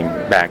big team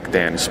back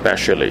then,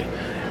 especially,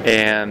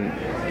 and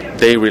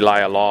they rely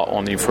a lot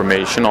on the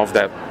information of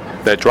that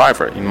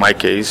driver. In my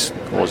case,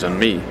 it wasn't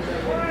me.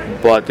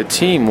 But the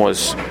team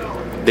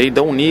they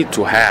don't need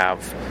to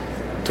have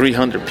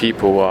 300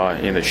 people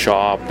in the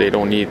shop. They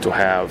don't need to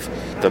have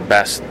the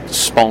best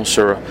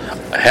sponsor.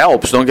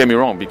 Helps, don't get me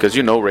wrong, because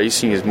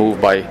racing is moved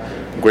by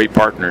great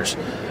partners.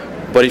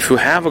 But if you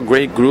have a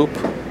great group,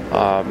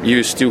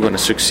 you're still going to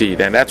succeed.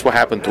 And that's what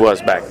happened to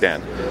us back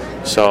then.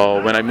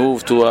 So when I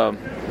moved to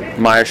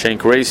Meyer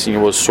Shank Racing, it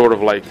was sort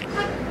of like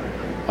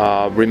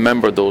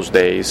remember those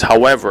days.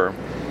 However,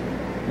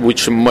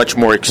 with much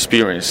more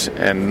experience,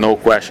 and no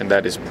question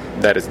that is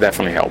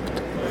definitely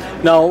helped.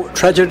 Now,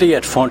 tragedy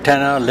at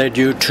Fontana led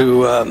you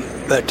to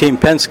Team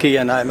Penske,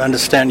 and I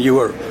understand you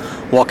were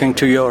walking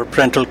to your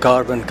rental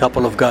car when a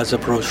couple of guys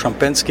approached from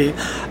Penske.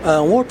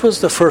 What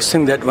was the first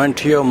thing that went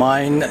to your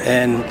mind?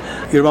 And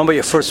you remember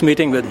your first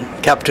meeting with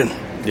Captain?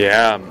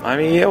 Yeah, I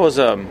mean, it was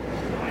a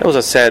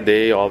sad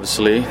day,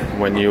 obviously,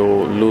 when you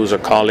lose a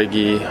colleague,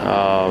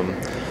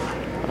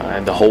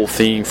 and the whole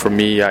thing for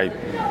me,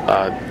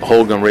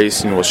 Hogan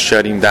Racing was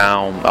shutting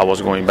down. I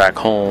was going back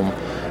home.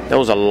 There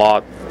was a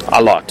lot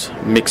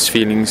mixed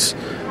feelings.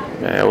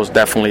 It was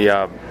definitely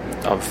a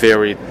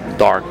very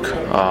dark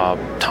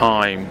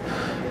time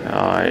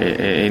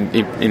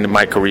in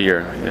my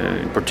career,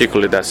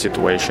 particularly that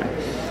situation.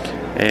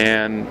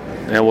 And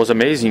it was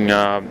amazing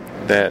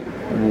that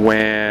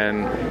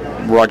when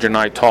Roger and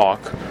I talk,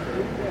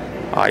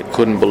 I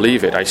couldn't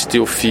believe it. I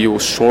still feel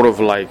sort of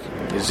like,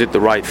 is it the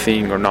right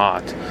thing or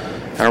not?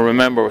 And I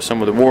remember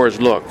some of the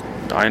words, look,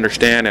 I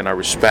understand and I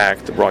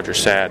respect, Roger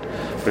said,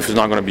 but if it's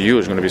not going to be you,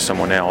 it's going to be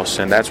someone else.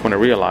 And that's when I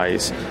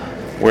realized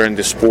we're in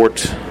the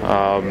sport.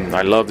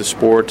 I love the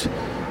sport,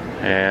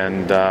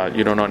 and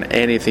you don't want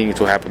anything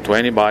to happen to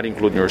anybody,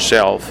 including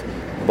yourself.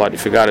 But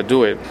if you got to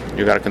do it,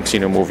 you got to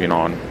continue moving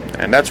on.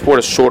 And that's what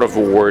the sort of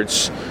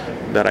words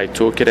that I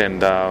took it,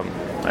 and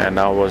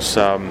I was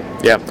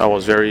I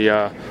was very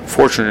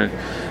fortunate,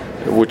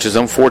 which is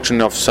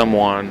unfortunate of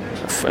someone,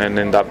 and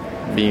ended up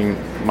being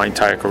my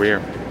entire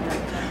career.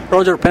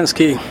 Roger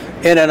Penske,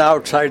 in and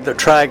outside the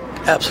track,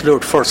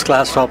 absolute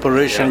first-class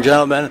operation,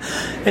 gentlemen.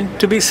 And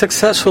to be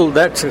successful,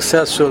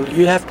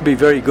 you have to be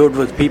very good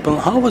with people.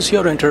 How was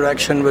your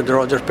interaction with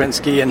Roger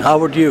Penske, and how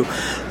would you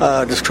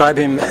describe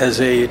him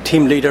as a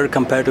team leader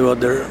compared to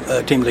other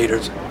team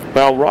leaders?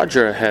 Well,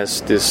 Roger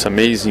has this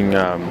amazing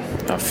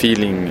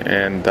feeling,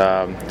 and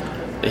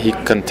he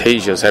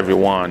contagious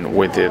everyone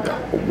with the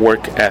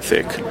work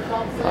ethic.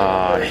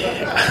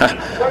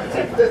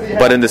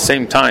 But at the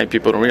same time,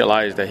 people don't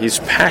realize that he's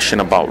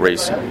passionate about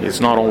racing. It's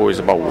not always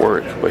about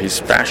work, but he's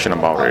passionate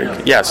about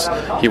it. Yes,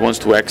 he wants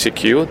to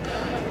execute,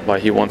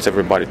 but he wants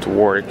everybody to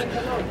work.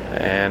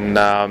 And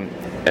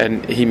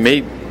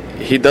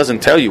he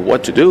doesn't tell you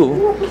what to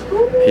do.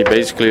 He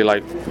basically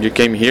like, you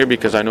came here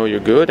because I know you're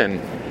good,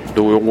 and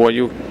do what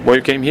you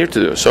came here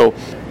to do. So,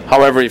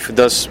 however, if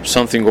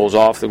something goes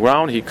off the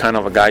ground, he kind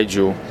of guides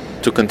you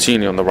to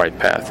continue on the right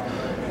path.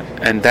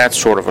 And that's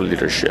sort of a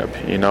leadership.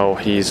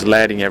 He's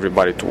letting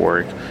everybody to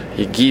work.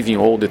 He's giving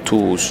all the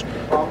tools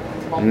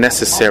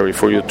necessary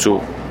for you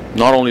to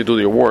not only do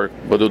your work,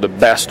 but do the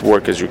best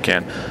work as you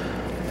can.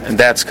 And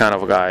that's kind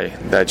of a guy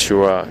that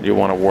you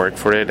want to work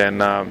for it.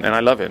 And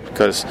I love it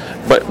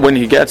but when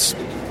he gets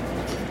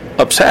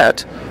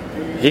upset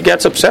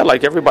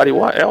like everybody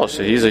else.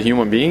 He's a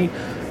human being,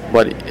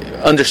 but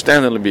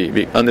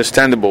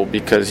understandable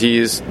because he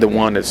is the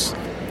one that's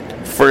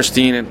first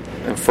in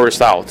and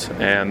first out.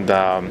 And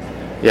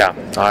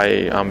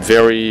I'm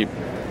very.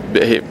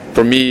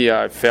 For me,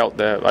 I felt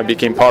that I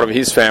became part of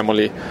his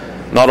family,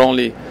 not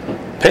only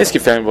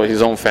Penske family, but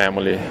his own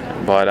family.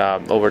 But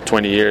over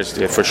 20 years,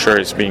 for sure,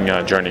 it's been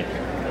a journey.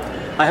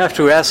 I have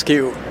to ask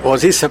you,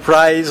 was he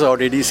surprised, or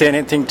did he say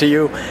anything to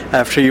you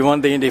after you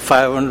won the Indy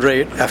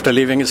 500 after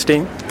leaving his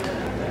team?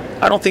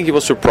 I don't think he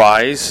was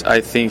surprised.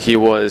 I think he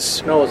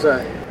was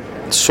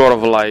sort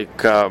of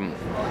like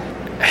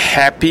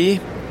happy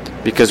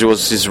because it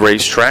was his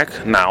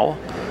racetrack now.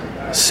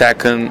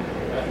 Second,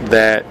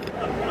 that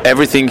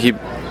everything he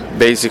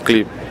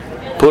basically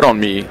put on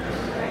me,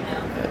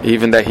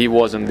 even that he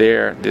wasn't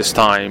there this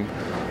time,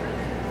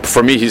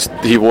 for me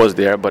he was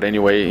there, but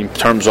anyway, in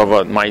terms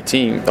of my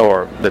team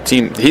or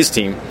his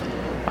team,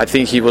 I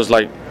think he was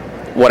like,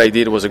 what I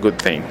did was a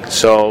good thing.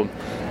 So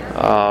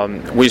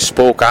we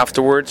spoke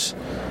afterwards,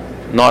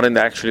 not in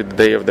actually the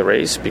day of the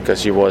race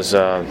because he was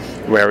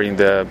wearing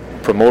the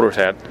promoter's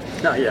hat.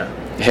 Oh, yeah.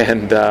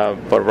 And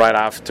but right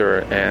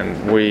after, and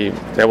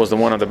that was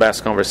one of the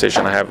best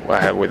conversations I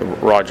had with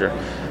Roger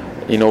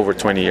in over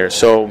 20 years.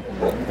 So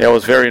it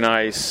was very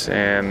nice,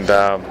 and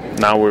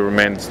now we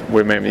remain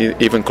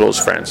even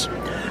close friends.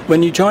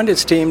 When you joined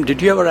his team,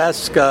 did you ever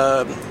ask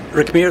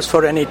Rick Mears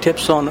for any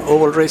tips on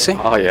oval racing?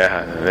 Oh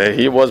yeah,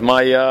 he was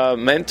my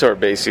mentor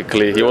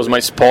basically. He was my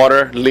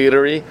spotter,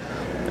 literally,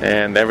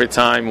 and every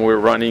time we're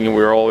running,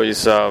 we're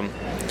always I'm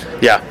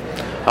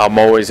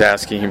always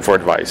asking him for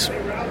advice.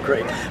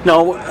 Great.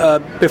 Now,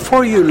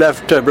 before you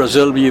left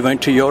Brazil, you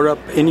went to Europe.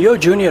 In your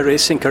junior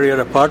racing career,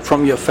 apart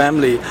from your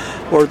family,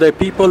 were there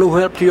people who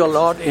helped you a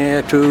lot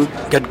to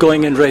get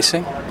going in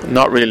racing?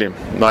 Not really.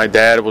 My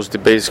dad was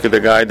basically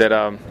the guy that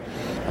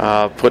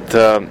put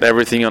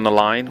everything on the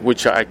line,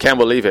 which I can't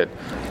believe it.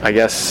 I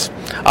guess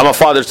I'm a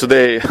father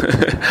today.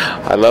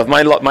 I love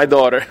my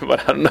daughter, but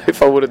I don't know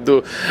if I would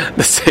do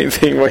the same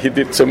thing what he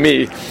did to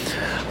me.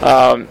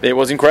 It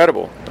was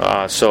incredible.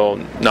 So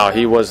no,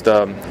 he was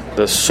the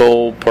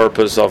sole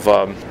purpose of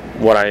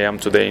what I am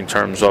today in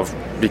terms of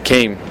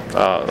became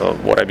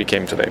what I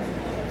became today.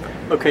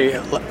 Okay,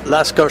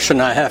 last question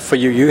I have for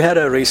you. You had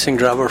a racing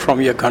driver from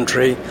your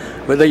country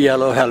with a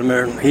yellow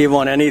helmet. He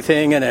won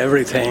anything and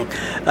everything.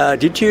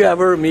 Did you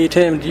ever meet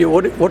him?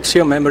 What's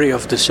your memory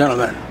of this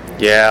gentleman?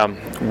 Yeah,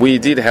 we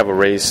did have a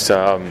race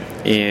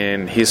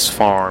in his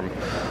farm.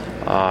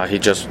 He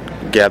just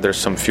gathered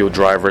some few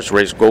drivers,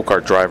 race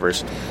go-kart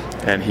drivers,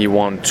 and he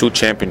won 2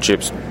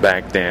 championships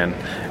back then.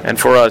 And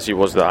for us, he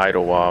was the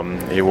idol.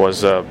 He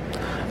was a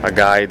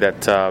guy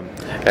that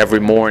every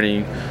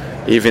morning,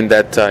 even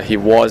that he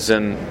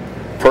wasn't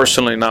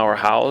personally in our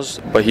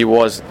house, but he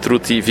was through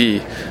TV,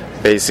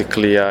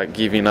 basically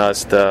giving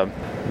us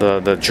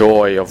the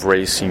joy of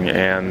racing.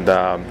 And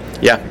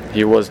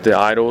he was the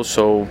idol,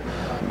 so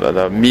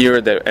the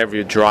mirror that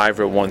every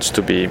driver wants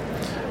to be.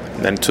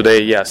 And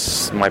today,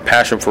 yes, my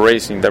passion for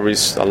racing, there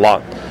is a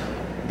lot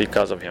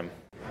because of him.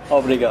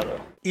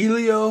 Obrigado.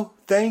 Elio,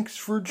 thanks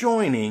for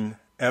joining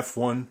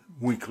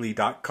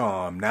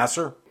F1Weekly.com.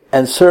 Nasser?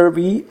 And sir,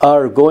 we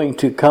are going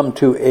to come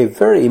to a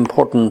very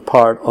important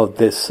part of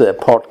this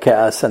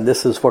podcast, and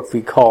this is what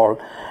we call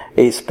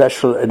a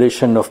special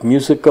edition of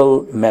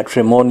Musical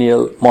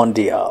Matrimonial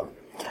Mondial.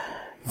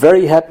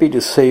 Very happy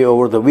to say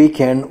over the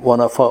weekend, one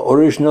of our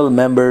original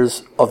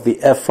members of the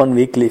F1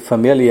 Weekly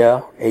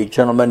Familia, a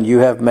gentleman you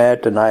have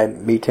met, and I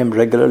meet him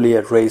regularly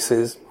at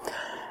races,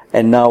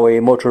 and now a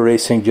motor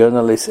racing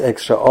journalist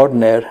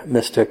extraordinaire,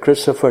 Mr.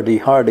 Christopher D.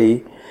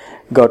 Hardy,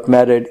 got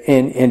married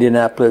in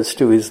Indianapolis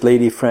to his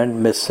lady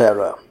friend, Miss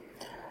Sarah.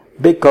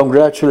 Big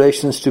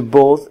congratulations to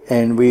both,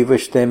 and we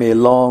wish them a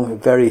long,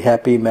 very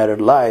happy married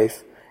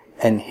life.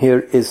 And here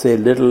is a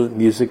little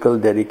musical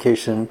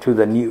dedication to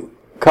the new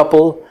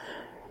couple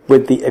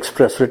with the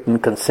express written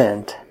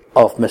consent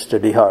of Mr.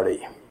 D.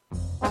 Hardy.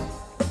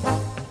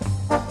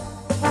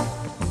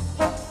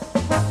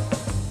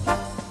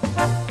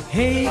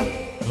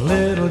 Hey,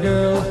 little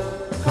girl,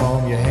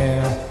 comb your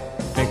hair,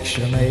 fix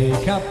your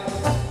makeup.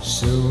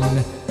 Soon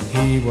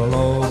he will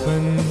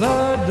open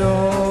the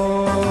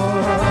door.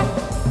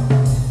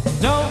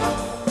 Don't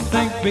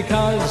think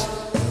because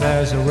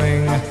there's a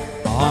ring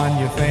on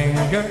your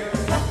finger,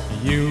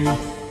 you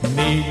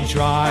needn't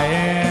try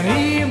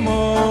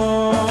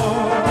anymore.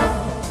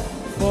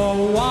 For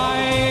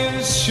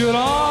wives should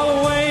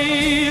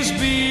always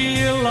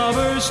be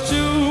lovers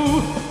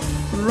too.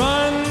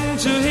 Run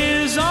to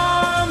his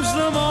arms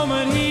the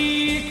moment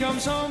he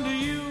comes home to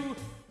you.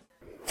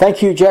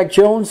 Thank you, Jack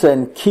Jones,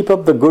 and keep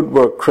up the good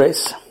work,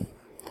 Chris.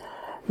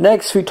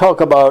 Next, we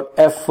talk about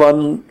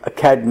F1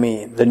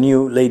 Academy, the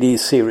new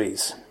ladies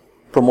series,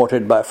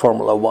 promoted by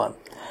Formula One.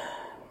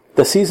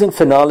 The season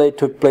finale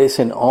took place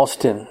in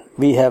Austin.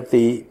 We have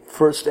the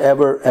first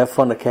ever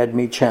F1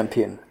 Academy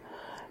champion.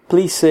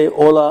 Please say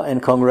hola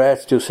and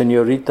congrats to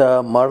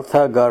Señorita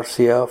Marta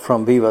Garcia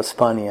from Viva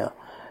España.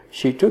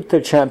 She took the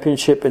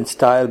championship in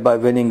style by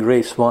winning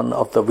race 1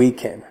 of the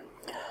weekend.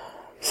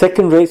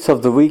 Second race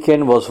of the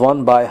weekend was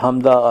won by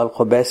Hamda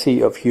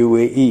Al-Khabasi of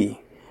UAE.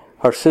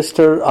 Her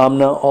sister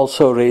Amna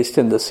also raced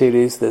in the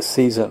series this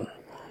season.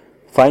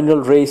 Final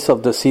race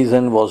of the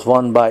season was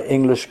won by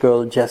English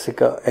girl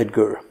Jessica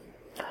Edgar.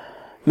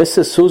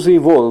 Mrs. Susie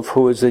Wolf,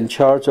 who is in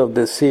charge of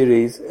this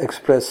series,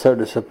 expressed her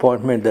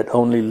disappointment that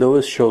only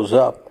Lewis shows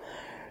up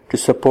to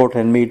support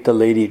and meet the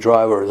lady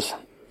drivers.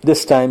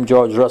 This time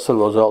George Russell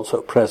was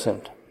also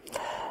present.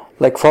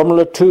 Like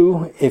Formula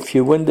 2, if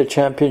you win the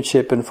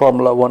championship in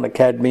Formula 1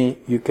 Academy,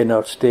 you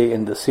cannot stay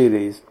in the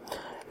series.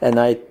 And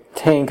I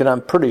think, and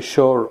I'm pretty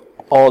sure,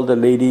 all the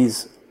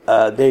ladies,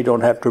 they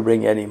don't have to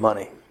bring any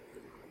money.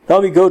 Now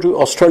we go to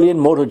Australian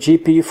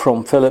MotoGP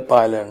from Phillip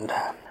Island.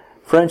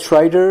 French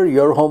rider,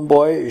 your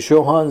homeboy,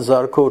 Johan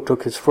Zarco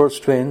took his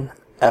first win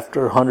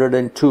after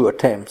 102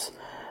 attempts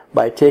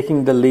by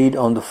taking the lead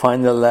on the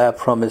final lap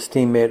from his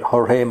teammate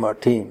Jorge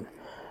Martin.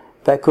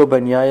 Paco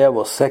Bagnaia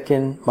was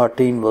second,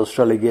 Martin was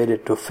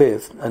relegated to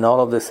fifth, and all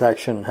of this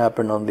action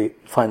happened on the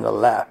final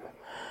lap.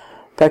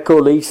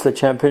 Paco leads the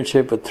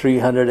championship with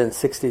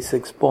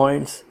 366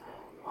 points.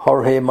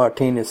 Jorge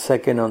Martin is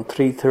second on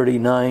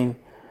 339.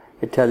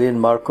 Italian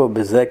Marco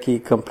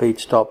Bezzecchi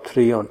completes top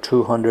 3 on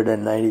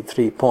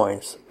 293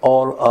 points.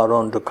 All are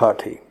on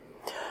Ducati.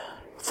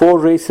 4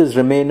 races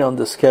remain on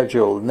the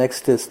schedule.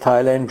 Next is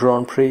Thailand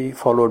Grand Prix,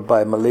 followed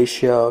by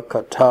Malaysia,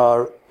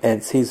 Qatar,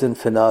 and season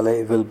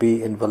finale will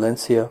be in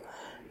Valencia,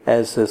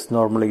 as is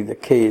normally the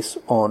case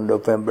on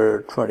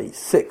November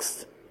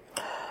 26th.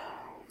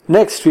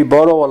 Next, we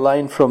borrow a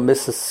line from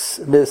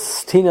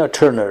Miss Tina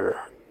Turner.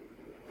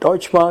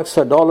 Deutschmarks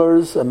are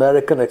dollars,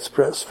 American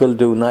Express will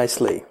do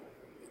nicely.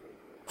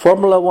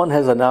 Formula One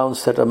has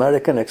announced that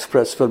American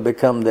Express will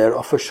become their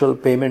official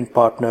payment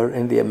partner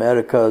in the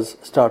Americas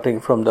starting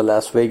from the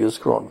Las Vegas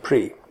Grand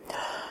Prix.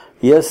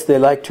 Yes, they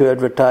like to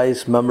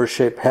advertise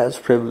membership has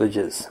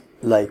privileges,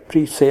 like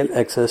pre-sale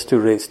access to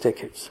race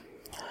tickets.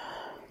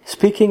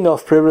 Speaking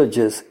of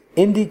privileges,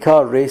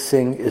 IndyCar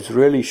racing is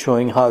really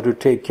showing how to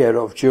take care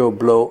of Joe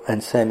Blow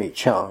and Sammy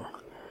Chung.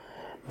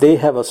 They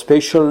have a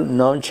special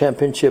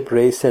non-championship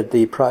race at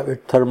the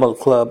private thermal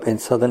club in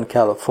Southern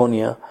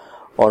California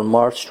on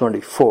March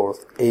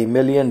 24th, $1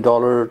 million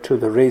to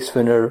the race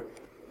winner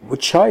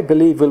which I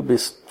believe will be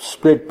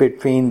split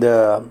between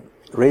the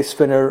race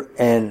winner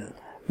and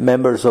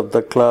members of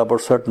the club or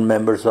certain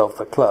members of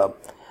the club.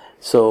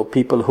 So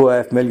people who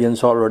have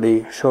millions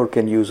already sure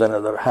can use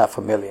another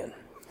 $500,000.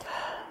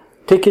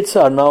 Tickets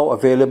are now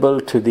available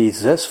to the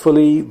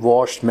zestfully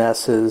washed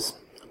masses,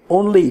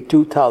 only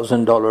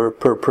 $2,000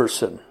 per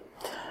person.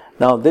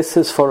 Now this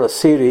is for a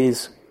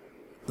series,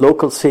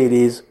 local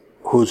series,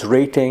 whose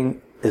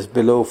rating is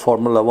below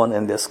Formula One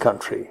in this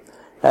country.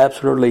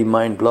 Absolutely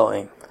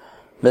mind-blowing.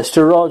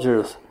 Mr.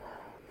 Rogers,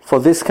 for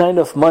this kind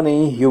of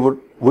money,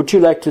 would you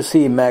like to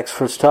see Max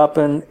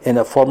Verstappen in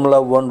a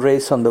Formula One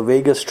race on the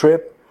Vegas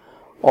Strip,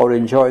 or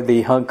enjoy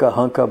the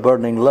hunka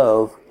burning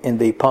love in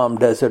the Palm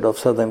Desert of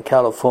Southern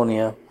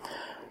California,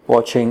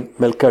 watching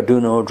Milka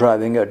Duno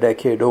driving a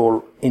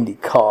decade-old Indy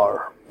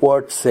car?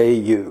 What say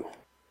you?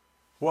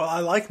 Well, I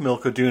like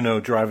Milka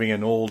Duno driving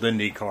an old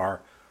Indy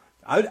car.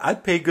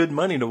 I'd pay good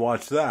money to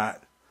watch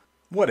that.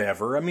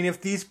 Whatever. I mean,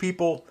 if these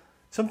people,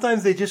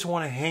 sometimes they just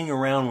want to hang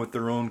around with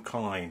their own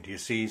kind, you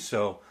see.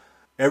 So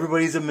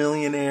everybody's a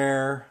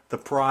millionaire. The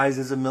prize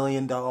is $1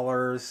 million.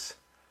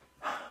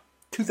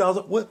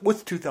 $2,000.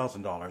 What's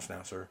 $2,000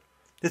 now, sir?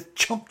 It's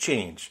chump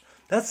change.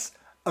 That's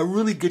a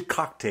really good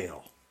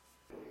cocktail.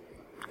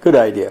 Good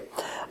idea.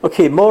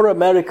 Okay, more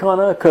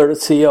Americana,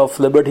 courtesy of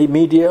Liberty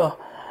Media.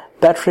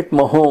 Patrick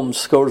Mahomes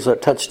scores a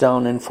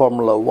touchdown in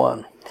Formula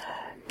One.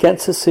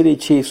 Kansas City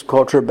Chiefs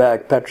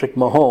quarterback Patrick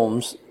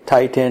Mahomes,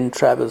 tight end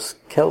Travis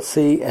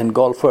Kelce, and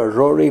golfer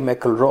Rory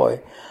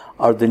McIlroy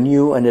are the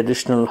new and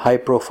additional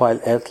high-profile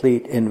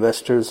athlete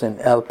investors in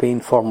Alpine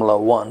Formula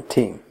One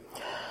team.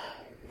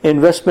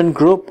 Investment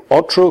group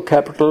Otro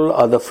Capital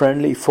are the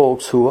friendly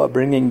folks who are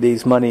bringing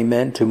these money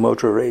men to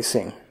motor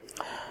racing.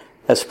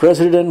 As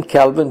President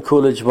Calvin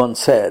Coolidge once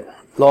said,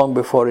 long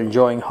before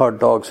enjoying hot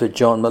dogs with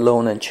John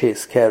Malone and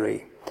Chase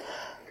Carey,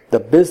 the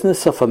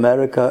business of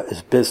America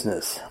is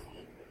business.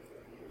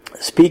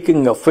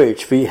 Speaking of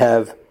which, we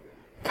have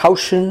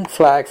caution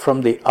flag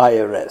from the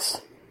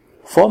IRS.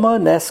 Former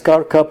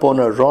NASCAR Cup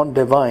owner Ron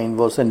Devine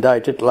was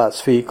indicted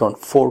last week on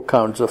 4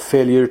 counts of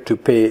failure to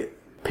pay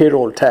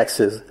payroll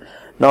taxes.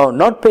 Now,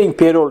 not paying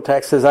payroll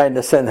taxes, I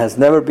understand, has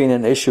never been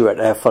an issue at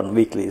F1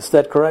 Weekly. Is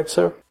that correct,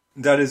 sir?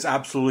 That is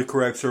absolutely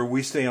correct, sir.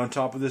 We stay on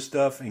top of this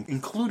stuff,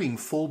 including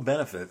full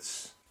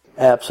benefits.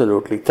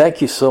 Absolutely.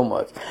 Thank you so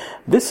much.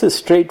 This is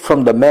straight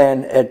from the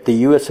man at the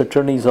U.S.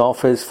 Attorney's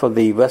Office for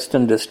the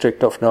Western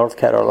District of North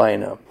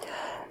Carolina.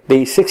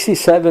 The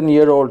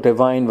 67-year-old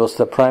Devine was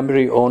the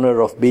primary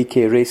owner of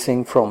BK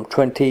Racing from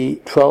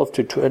 2012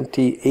 to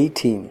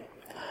 2018.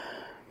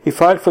 He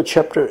filed for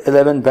Chapter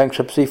 11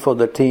 bankruptcy for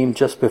the team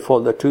just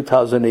before the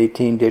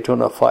 2018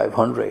 Daytona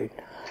 500.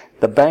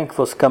 The bank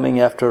was coming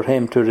after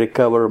him to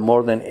recover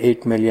more than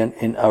 $8 million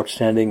in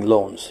outstanding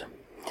loans.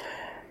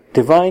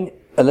 Devine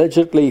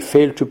allegedly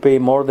failed to pay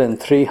more than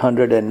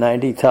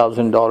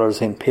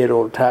 $390,000 in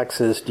payroll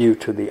taxes due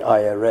to the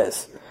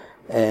IRS.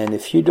 And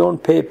if you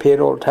don't pay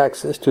payroll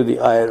taxes to the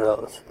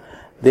IRS,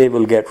 they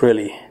will get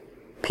really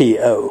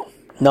P.O.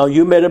 Now,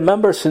 you may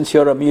remember, since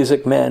you're a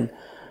music man,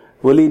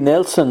 Willie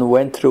Nelson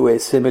went through a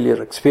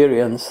similar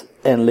experience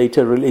and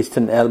later released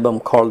an album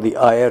called The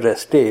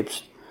IRS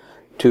Tapes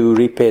to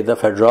repay the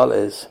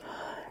federales.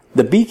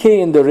 The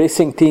BK in the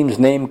racing team's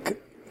name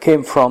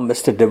came from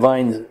Mr.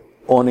 Devine's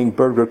owning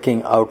Burger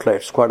King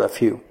outlets, quite a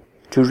few.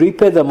 To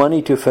repay the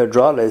money to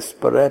federales,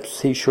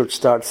 perhaps he should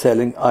start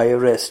selling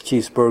IRS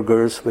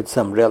cheeseburgers with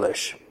some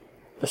relish.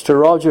 Mr.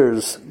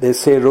 Rogers, they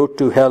say road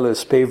to hell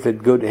is paved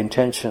with good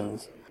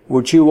intentions.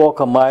 Would you walk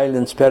a mile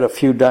and spare a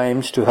few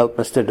dimes to help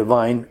Mr.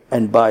 Devine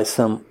and buy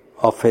some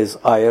of his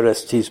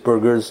IRS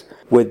cheeseburgers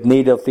with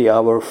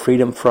need-of-the-hour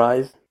freedom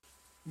fries?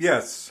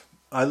 Yes,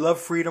 I love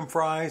freedom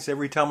fries.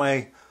 Every time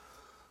I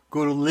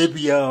go to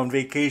Libya on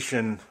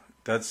vacation,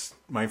 that's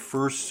my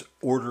first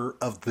order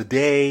of the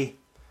day.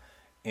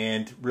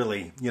 And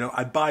really,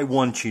 I buy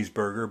one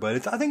cheeseburger,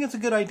 but I think it's a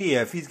good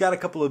idea. If he's got a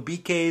couple of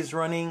BKs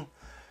running,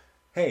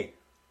 hey,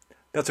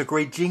 that's a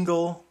great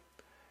jingle,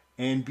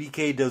 and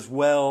BK does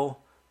well.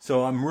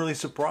 So I'm really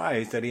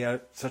surprised that he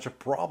had such a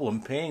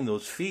problem paying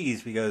those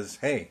fees because,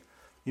 hey,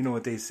 you know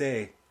what they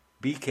say,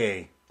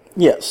 BK.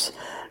 Yes.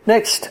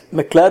 Next,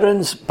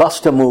 McLaren's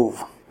bust a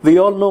move. We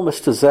all know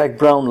Mr. Zach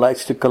Brown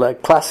likes to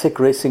collect classic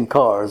racing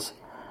cars.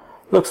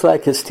 Looks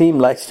like his team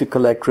likes to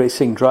collect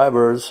racing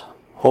drivers,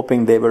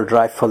 hoping they will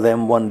drive for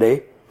them one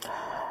day.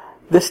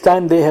 This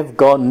time they have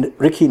gone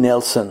Ricky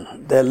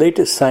Nelson. Their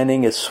latest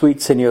signing is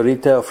sweet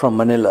senorita from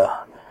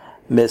Manila,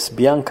 Miss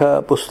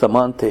Bianca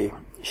Bustamante.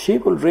 She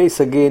will race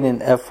again in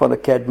F1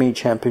 Academy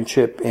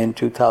Championship in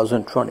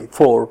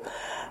 2024,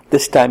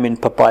 this time in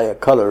papaya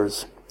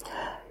colors.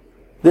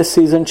 This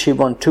season she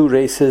won 2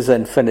 races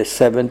and finished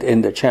 7th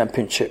in the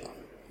championship.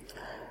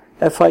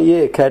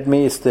 FIA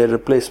Academy is the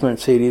replacement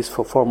series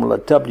for Formula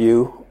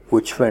W,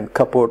 which went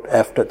kaput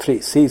after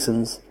 3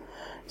 seasons.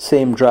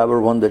 Same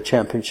driver won the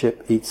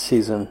championship each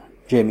season,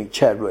 Jamie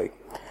Chadwick.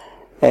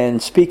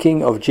 And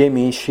speaking of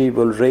Jamie, she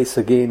will race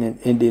again in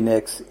Indy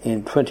NXT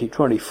in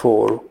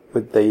 2024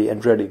 with the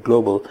Andretti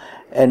Global.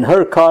 And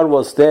her car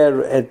was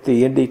there at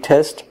the Indy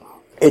test.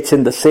 It's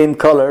in the same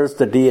colors,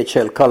 the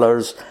DHL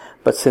colors,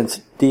 but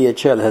since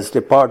DHL has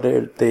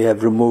departed, they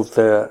have removed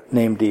the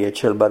name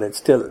DHL, but it's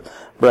still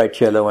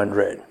bright yellow and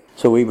red.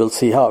 So we will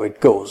see how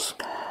it goes.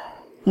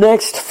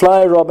 Next,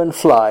 Fly Robin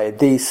Fly.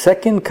 The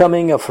second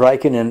coming of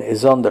Raikkonen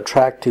is on the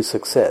track to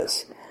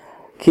success.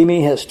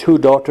 Kimi has 2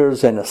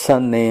 daughters and a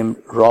son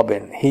named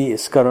Robin. He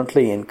is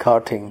currently in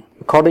karting.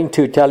 According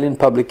to Italian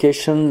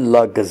publication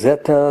La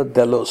Gazzetta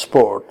dello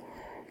Sport,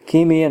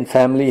 Kimi and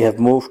family have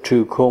moved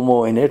to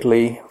Como in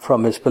Italy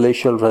from his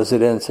palatial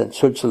residence in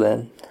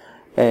Switzerland.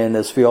 And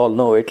as we all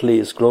know, Italy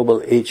is global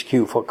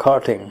HQ for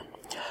karting.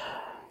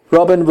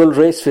 Robin will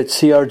race with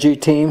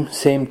CRG team,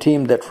 same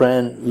team that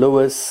ran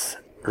Nico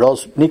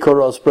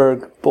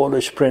Rosberg,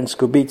 Polish Prince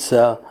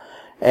Kubica,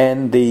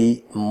 and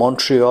the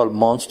Montreal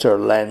Monster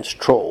Lance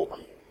Stroll.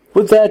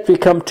 With that, we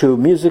come to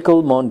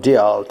Musical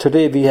Mondial.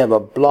 Today we have a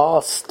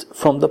blast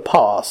from the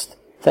past.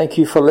 Thank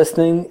you for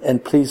listening,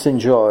 and please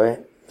enjoy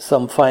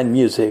some fine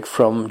music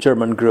from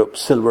German group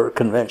Silver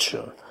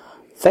Convention.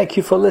 Thank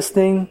you for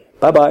listening.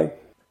 Bye-bye.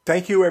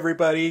 Thank you,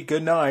 everybody.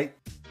 Good night.